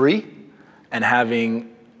being free and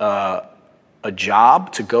having a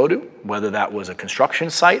job to go to, whether that was a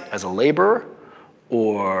construction site as a laborer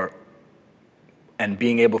and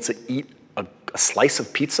being able to eat a slice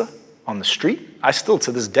of pizza on the street. I still,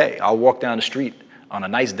 to this day, I'll walk down the street on a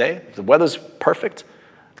nice day, if the weather's perfect,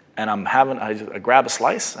 and I grab a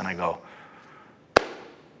slice and I go,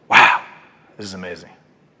 wow, this is amazing.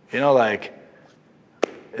 I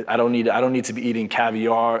don't need to be eating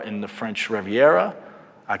caviar in the French Riviera.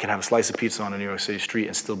 I can have a slice of pizza on a New York City street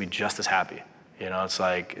and still be just as happy. It's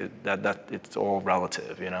like it's all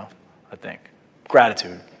relative, I think.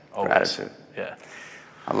 Gratitude, always. Gratitude. Yeah.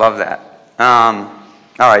 I love that. All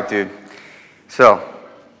right, dude. So,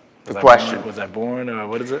 the question. Was I born, or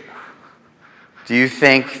what is it? Do you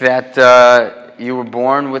think that you were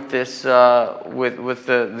born with this, with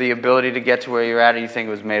the ability to get to where you're at, or you think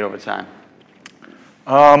it was made over time?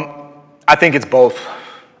 I think it's both.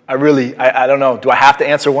 I don't know. Do I have to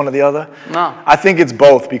answer one or the other? No. I think it's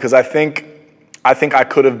both, because I think I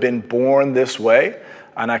could have been born this way,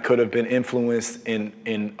 and I could have been influenced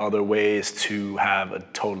in other ways to have a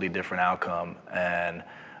totally different outcome. And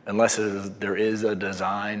unless there is a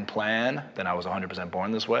design plan, then I was 100%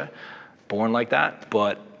 born this way, born like that.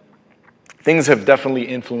 But things have definitely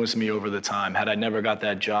influenced me over the time. Had I never got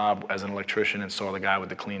that job as an electrician and saw the guy with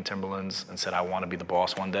the clean Timberlands and said, I want to be the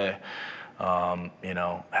boss one day, you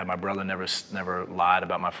know, had my brother never lied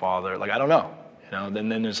about my father, like, I don't know. You know, then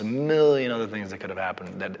there's a million other things that could have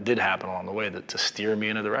happened, that did happen along the way to steer me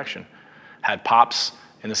in a direction. Had Pops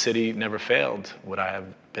in the city never failed, would I have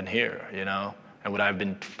been here, you know? And would I have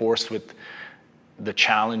been forced with the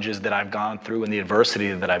challenges that I've gone through and the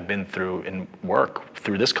adversity that I've been through in work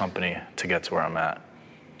through this company to get to where I'm at?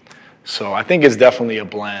 So I think it's definitely a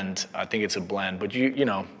blend. I think it's a blend, but you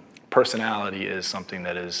know, personality is something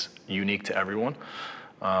that is unique to everyone.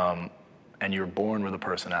 And you're born with a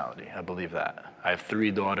personality. I believe that. I have 3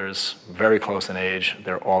 daughters, very close in age.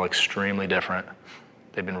 They're all extremely different.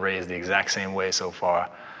 They've been raised the exact same way so far.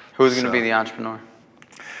 Who's going to be the entrepreneur?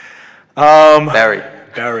 Barry.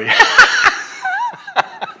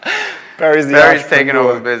 Barry's taking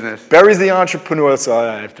over the business. Barry's the entrepreneur, so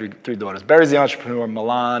I have three daughters. Barry's the entrepreneur.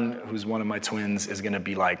 Milan, who's one of my twins, is going to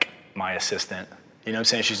be like my assistant. You know what I'm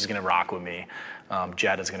saying? She's just going to rock with me.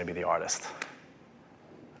 Jed is going to be the artist.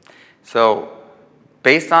 So,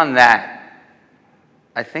 based on that,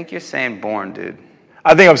 I think you're saying born, dude.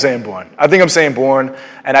 I think I'm saying born.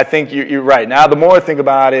 And I think you're right. Now, the more I think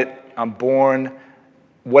about it, I'm born.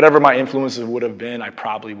 Whatever my influences would have been, I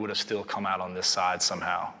probably would have still come out on this side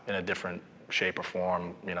somehow in a different shape or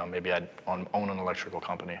form. You know, maybe I'd own an electrical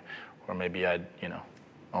company, or maybe I'd, you know,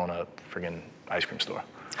 own a friggin' ice cream store.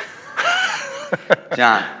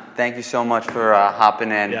 John, thank you so much for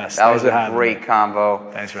hopping in. Yes, that was a great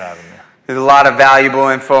convo. Thanks for having me. There's a lot of valuable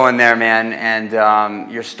info in there, man,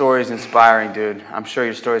 and your story's inspiring, dude. I'm sure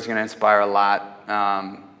your story's going to inspire a lot.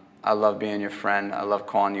 I love being your friend. I love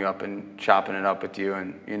calling you up and chopping it up with you,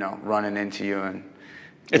 and you know, running into you. And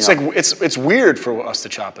it's like it's weird for us to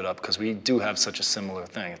chop it up because we do have such a similar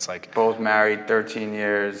thing. It's like both married, 13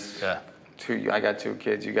 years. Yeah. I got 2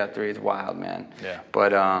 kids. You got 3. It's wild, man. Yeah.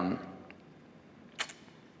 But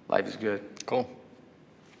life is good. Cool.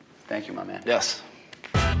 Thank you, my man. Yes.